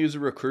liked him when he was a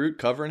recruit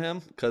covering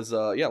him because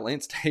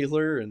Lance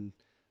Taylor and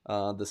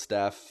the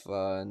staff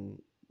and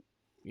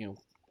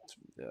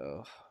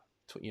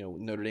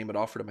Notre Dame had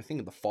offered him, I think,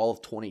 in the fall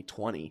of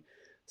 2020.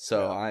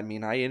 So I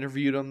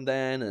interviewed him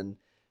then, and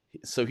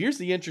so here's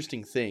the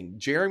interesting thing: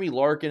 Jeremy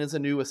Larkin is a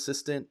new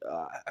assistant.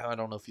 I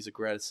don't know if he's a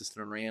grad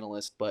assistant or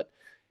analyst, but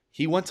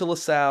he went to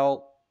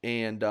LaSalle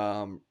and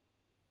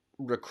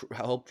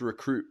helped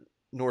recruit.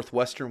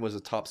 Northwestern was a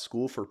top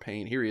school for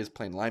Payne. Here he is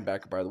playing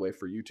linebacker, by the way,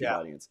 for YouTube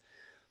audience.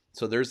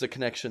 So there's a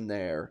connection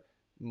there.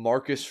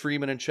 Marcus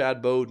Freeman and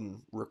Chad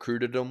Bowden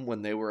recruited him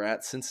when they were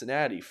at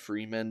Cincinnati.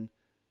 Freeman,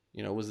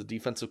 was the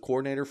defensive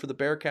coordinator for the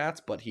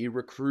Bearcats, but he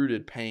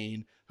recruited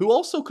Payne, who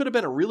also could have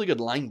been a really good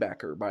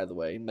linebacker, by the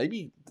way.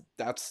 Maybe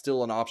that's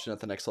still an option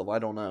at the next level. I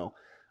don't know.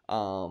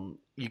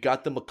 You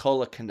got the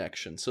McCullough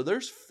connection. So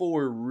there's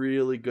 4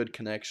 really good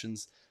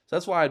connections. So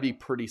that's why I'd be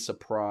pretty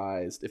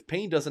surprised. If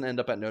Payne doesn't end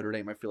up at Notre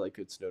Dame, I feel like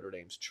it's Notre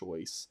Dame's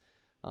choice.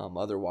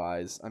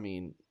 Otherwise,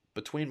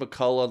 between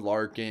McCullough,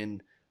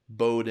 Larkin,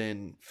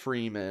 Bowden,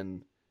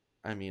 Freeman,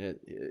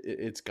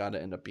 it's got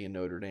to end up being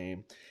Notre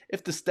Dame.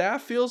 If the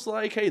staff feels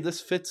like, hey,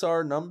 this fits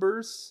our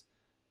numbers,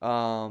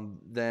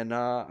 then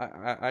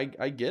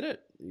I get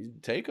it. You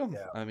take them.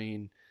 Yeah.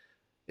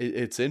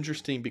 It's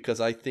interesting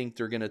because I think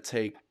they're going to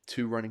take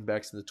 2 running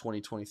backs in the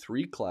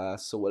 2023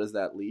 class. So what does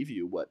that leave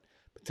you?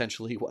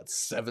 Potentially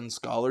 7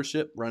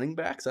 scholarship running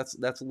backs?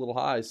 That's a little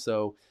high.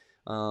 So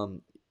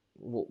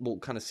we'll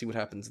kind of see what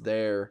happens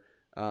there.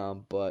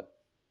 But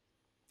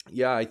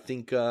yeah, I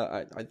think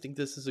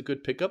this is a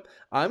good pickup.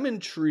 I'm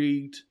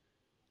intrigued.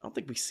 I don't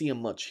think we see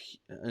him much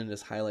in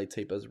his highlight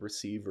tape as a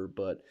receiver,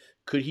 but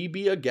could he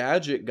be a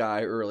gadget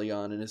guy early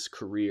on in his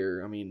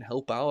career? I mean,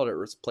 help out at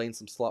playing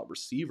some slot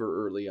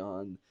receiver early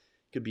on.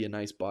 Could be a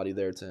nice body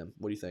there to him.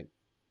 What do you think?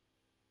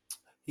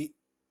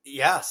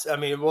 Yes. I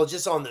mean, well,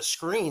 just on the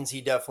screens,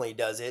 he definitely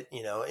does it,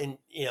 and,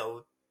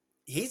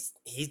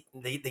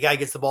 the guy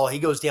gets the ball. He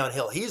goes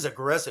downhill. He's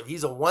aggressive.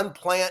 He's a one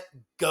plant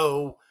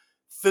go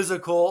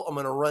physical. I'm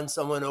going to run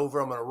someone over.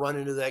 I'm going to run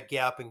into that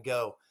gap and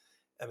go.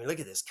 I mean,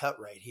 look at this cut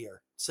right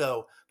here.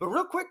 So, but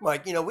real quick,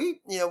 Mike,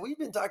 we've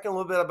been talking a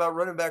little bit about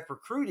running back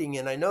recruiting,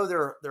 and I know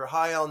they're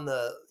high on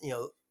the,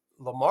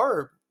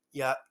 Lamar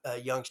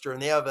youngster,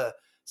 and they have a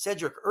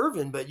Cedric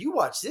Irvin, but you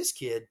watch this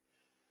kid.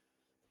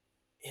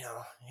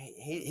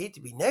 He hate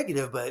to be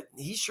negative, but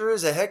he sure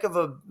is a heck of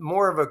a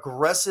more of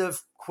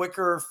aggressive,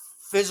 quicker,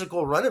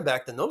 physical running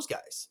back than those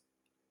guys.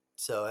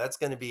 So that's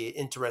going to be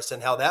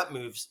interesting how that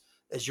moves,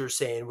 as you're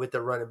saying, with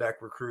the running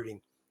back recruiting.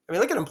 I mean,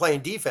 look at him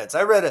playing defense.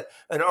 I read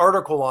an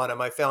article on him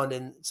I found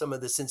in some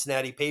of the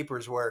Cincinnati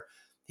papers where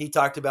he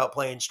talked about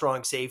playing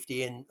strong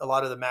safety, and a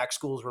lot of the MAC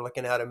schools were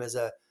looking at him as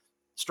a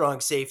strong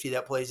safety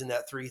that plays in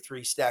that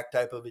 3-3 stack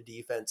type of a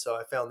defense. So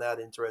I found that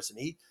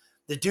interesting.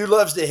 The dude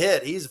loves to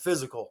hit. He's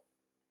physical.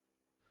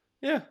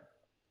 Yeah.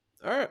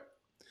 All right.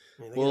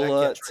 I mean,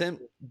 well, Tim,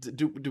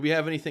 do we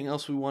have anything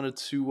else we wanted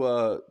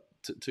to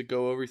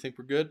go over? You think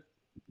we're good?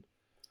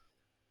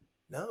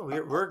 No,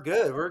 we're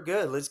good. We're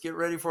good. Let's get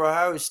ready for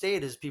Ohio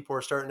State, as people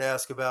are starting to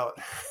ask about.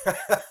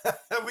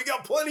 We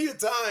got plenty of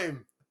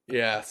time.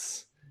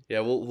 Yes. Yeah,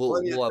 we'll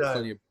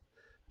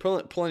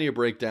have plenty of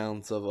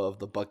breakdowns of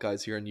the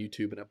Buckeyes here on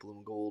YouTube and at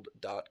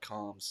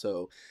blueandgold.com.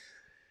 So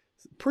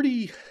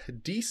pretty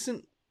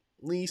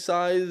decently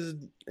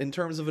sized in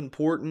terms of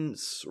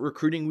importance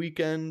recruiting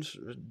weekend.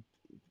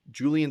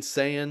 Julian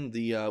Sayin,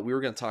 we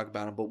were going to talk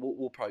about him, but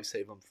we'll probably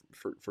save him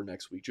for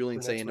next week. Julian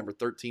Sayin, number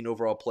 13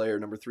 overall player,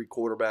 number 3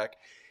 quarterback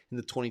in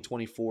the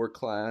 2024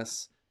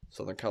 class,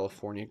 Southern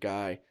California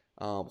guy.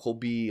 He'll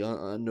be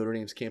on Notre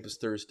Dame's campus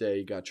Thursday.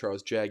 You got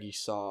Charles Jaggy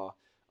saw,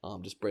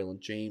 just Braylon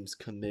James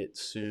commit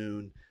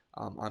soon.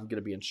 I'm going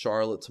to be in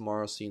Charlotte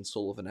tomorrow seeing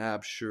Sullivan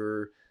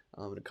Absher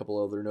and a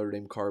couple other Notre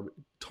Dame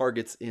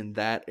targets in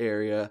that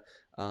area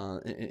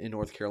in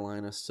North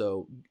Carolina.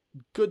 So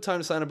good time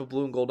to sign up at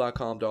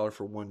blueandgold.com. $1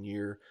 for 1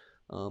 year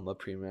of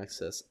premium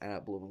access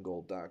at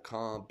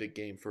blueandgold.com. Big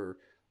game for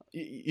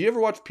you. Ever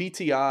watch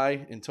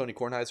PTI and Tony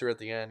Kornheiser at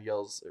the end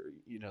yells,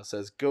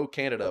 says "Go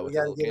Canada"? We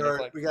got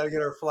to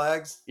get our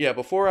flags. Yeah,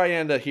 before I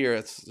end it here,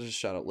 let's just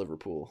shout out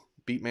Liverpool.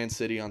 Beat Man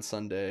City on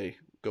Sunday.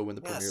 Go win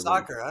the Premier League.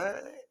 Soccer.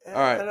 All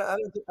right. I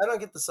don't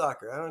get the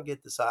soccer. I don't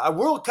get the soccer.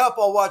 World Cup,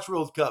 I'll watch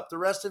World Cup. The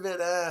rest of it,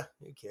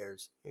 who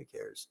cares? Who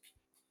cares?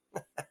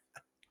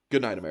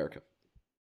 Good night, America.